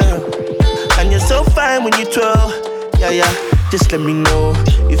 girl. And you're so fine when you twirl, yeah. Just let me know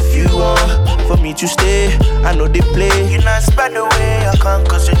if you want for me to stay. I know they play. You're not spread away, I can't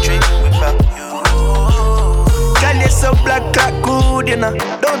concentrate without you. Girl, you're so black, like good, you know.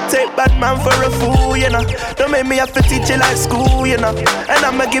 Don't take bad man for a fool, you know. Don't make me have to teach you like school, you know. And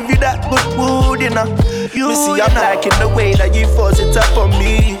I'ma give you that good wood, you know. You see, I'm liking the way that you force it up on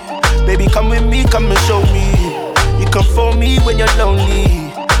me. Baby, come with me, come and show me. You come for me when you're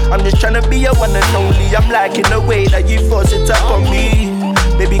lonely. I'm just tryna be your one and only. I'm liking the way that you force it up on me.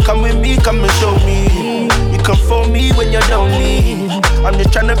 Baby, come with me, come and show me. You come for me when you're lonely. I'm just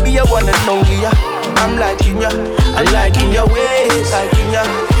tryna be your one and only. I'm liking ya, I'm liking your ways, liking ya,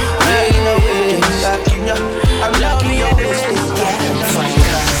 liking your ways, liking ya. I'm liking your ways.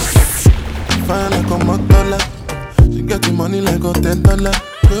 Fine like a $1. She get the money like a $10.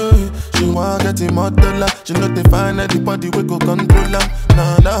 She want get him $1. She know they find anybody we go control her.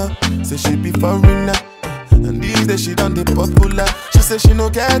 Nah, say she be foreigner. And these days she done the popular. She say she no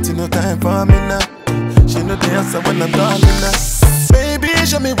get no time for me now. She know the answer when I'm calling her. Baby,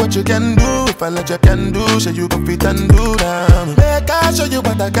 show me what you can do. If I let you can do, show you go fit and do that. Make I show you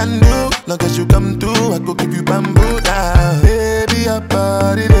what I can do. Long as you come through, I go give you bamboo down. Baby, your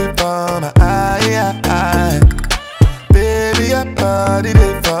body they for my eye. Baby, your body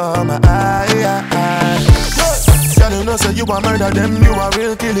they for my eye. Girl, you know say you are murder them, you are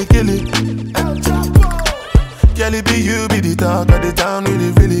real killy. Girl, it be you be the talk of the town,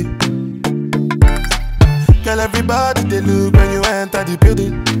 really. Girl, everybody they look when you enter the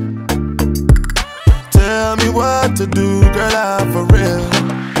building. Tell me what to do, girl, I'm for real.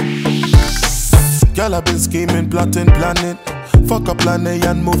 Girl, I've been scheming, plotting, planning. Fuck up plan A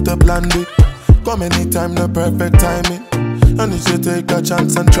and move to plan B. Come anytime, the perfect timing. And you should take a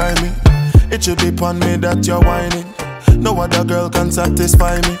chance and try me. It should be upon me that you're whining. No other girl can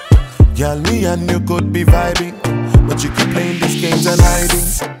satisfy me. Girl, me and you could be vibing, but you keep playing these games and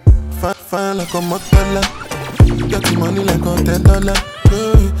hiding. Fine like a motel. Getting money like a $10.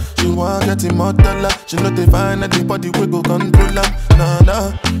 Hey, she want getting more dollar. She know they find that the body we go control her.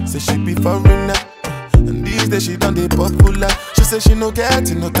 Nah, say she be foreigner. And these days she done the popular. She say she no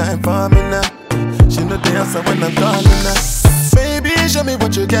getting no time for me now. She know the answer when I'm calling her. Baby, show me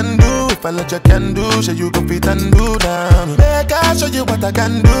what you can do. If I let you can do, show you go fit and do now. Make I show you what I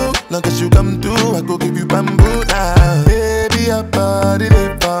can do. Long as you come through, I go give you bamboo now. Baby, your body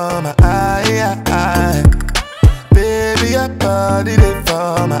they for my eye. Baby, your body they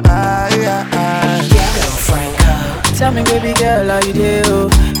for my eye. Tell me, baby girl, how you do? Oh?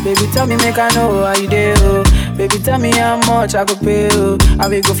 Baby, tell me, make I know how you do. Oh? Baby, tell me how much I go pay. Oh? I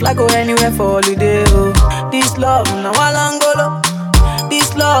will go fly, go anywhere for holiday. Oh? This love, now I long go.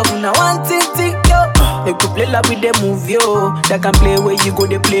 This love, now one thing, yo. They could play like with the movie, yo. That can play where you go,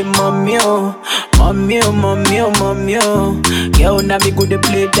 they play mommy, oh. Mommy, oh, mommy, oh, mommy, oh. Girl, now me go, they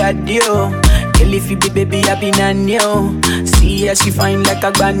play daddy, oh. Girl, if you be baby, I be nanny, oh. See her, she fine like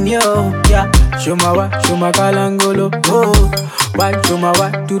a granny, oh. Yeah, show my kalangolo, oh. Why, show my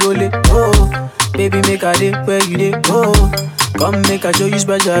what to roll it, oh. Baby, make a day where you day, oh. Come make a show you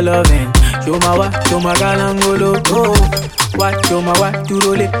special loving. Show my kalangolo, oh. Why, show my what to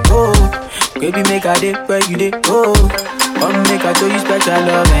roll it, oh. Baby, make a day where you day, oh. Come make a show you special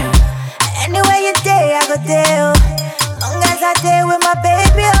loving. Anywhere you day, I go there, oh. Long as I day with my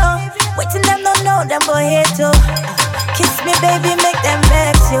baby, oh. Waiting them don't know, them go hate too. Kiss me, baby, make them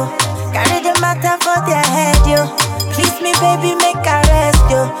vex you. Carry the matter for their head, you. Please me, baby, make I rest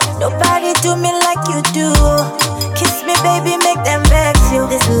you. Nobody do me like you do. Kiss me, baby, make them vex you.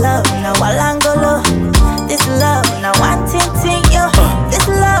 This love, now Walangolo. This love, now one ting yo. This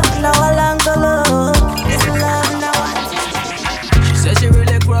love, now Walangolo. This love, now one ting. She said she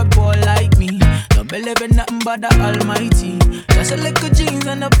really grew up boy like me. Don't believe in nothing but the Almighty. Just a little jeans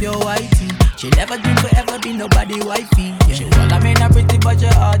and a pure whitey. She never dream to ever be nobody wifey. Yeah. She well, I mean not pretty, but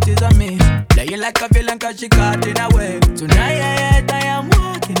your heart is a miss. Play you like a villain cause she caught in a way. Tonight, I am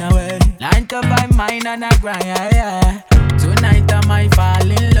walking away. 9 to 5, mine and I grind, yeah. Tonight I might fall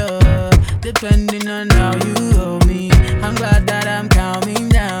in love, depending on how you hold me. I'm glad that I'm calming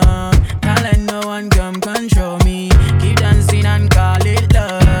down. Can't let no one come control me. Keep dancing and call it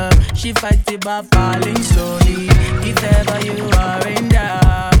love. She fights it by falling slowly. If ever you are in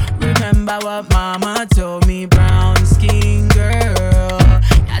doubt, remember what mama told me. Brown skin girl,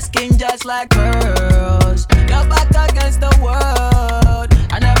 your skin just like pearls. Your back against the world.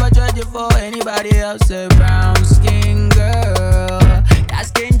 I never judge you for anybody else. A brown skin girl, your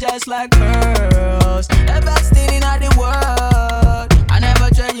skin just like pearls. The best thing in the world. I never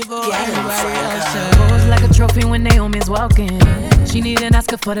judge you for anybody else. Pose like a trophy when Naomi's walking. She need an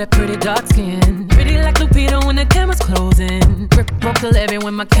Oscar for that pretty dark skin. Pretty like Lupita when the camera's closing. Broke the levy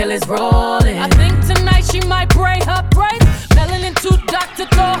when my killer's rolling. I think tonight she might break her braids. Melanin too dark to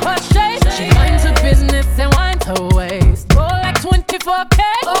throw her shade. She minds her business and winds her waist. Roll like 24K.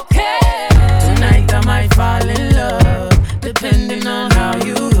 Okay. Tonight I might fall in love, depending on how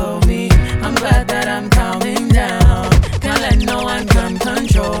you hold me. I'm glad that I'm calming down. Can't let no one come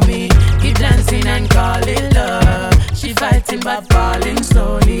control me. Keep dancing and call it love. She fighting but falling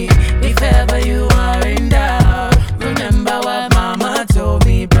slowly. If ever you are in doubt, remember what mama told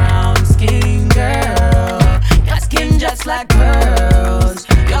me. Brown skin girl, your skin just like pearls.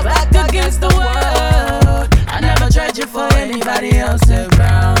 Your back against the world. I never tried you for anybody else. A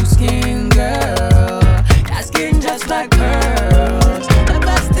brown skin girl, your skin just like pearls. The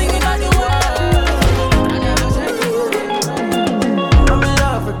best thing in all the world. I never tried you. I'm in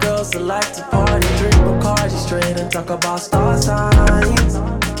love with girls that like to party, drink Bacardi straight and talk about star signs.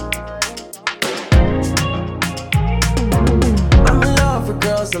 I'm in love with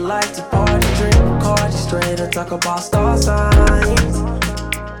girls that like to party, drink Bacardi straight and talk about star signs.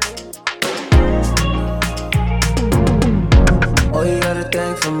 Oh, you got a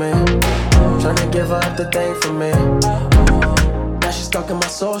thing for me, tryna give up the thing for me. Now she's stalking my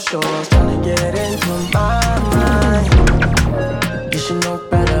socials, tryna get into my mind. You should know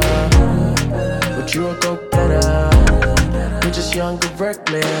better, but you a go-getter. You're just young and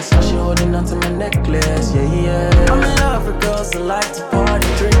reckless. How she holding on to my necklace, yeah. I'm in love with girls that like to party,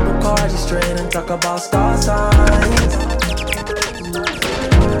 drink Bacardi straight and talk about star signs.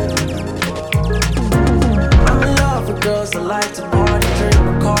 I'm in love with girls that like to party, drink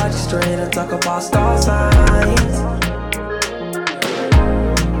Bacardi straight and talk about star signs.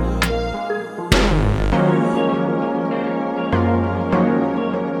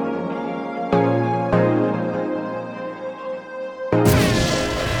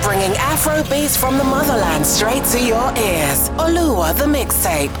 Bringing Afro beats from the motherland straight to your ears. Oluwa the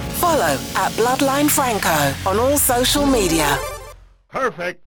Mixtape. Follow at Bloodline Franco on all social media.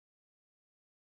 Perfect.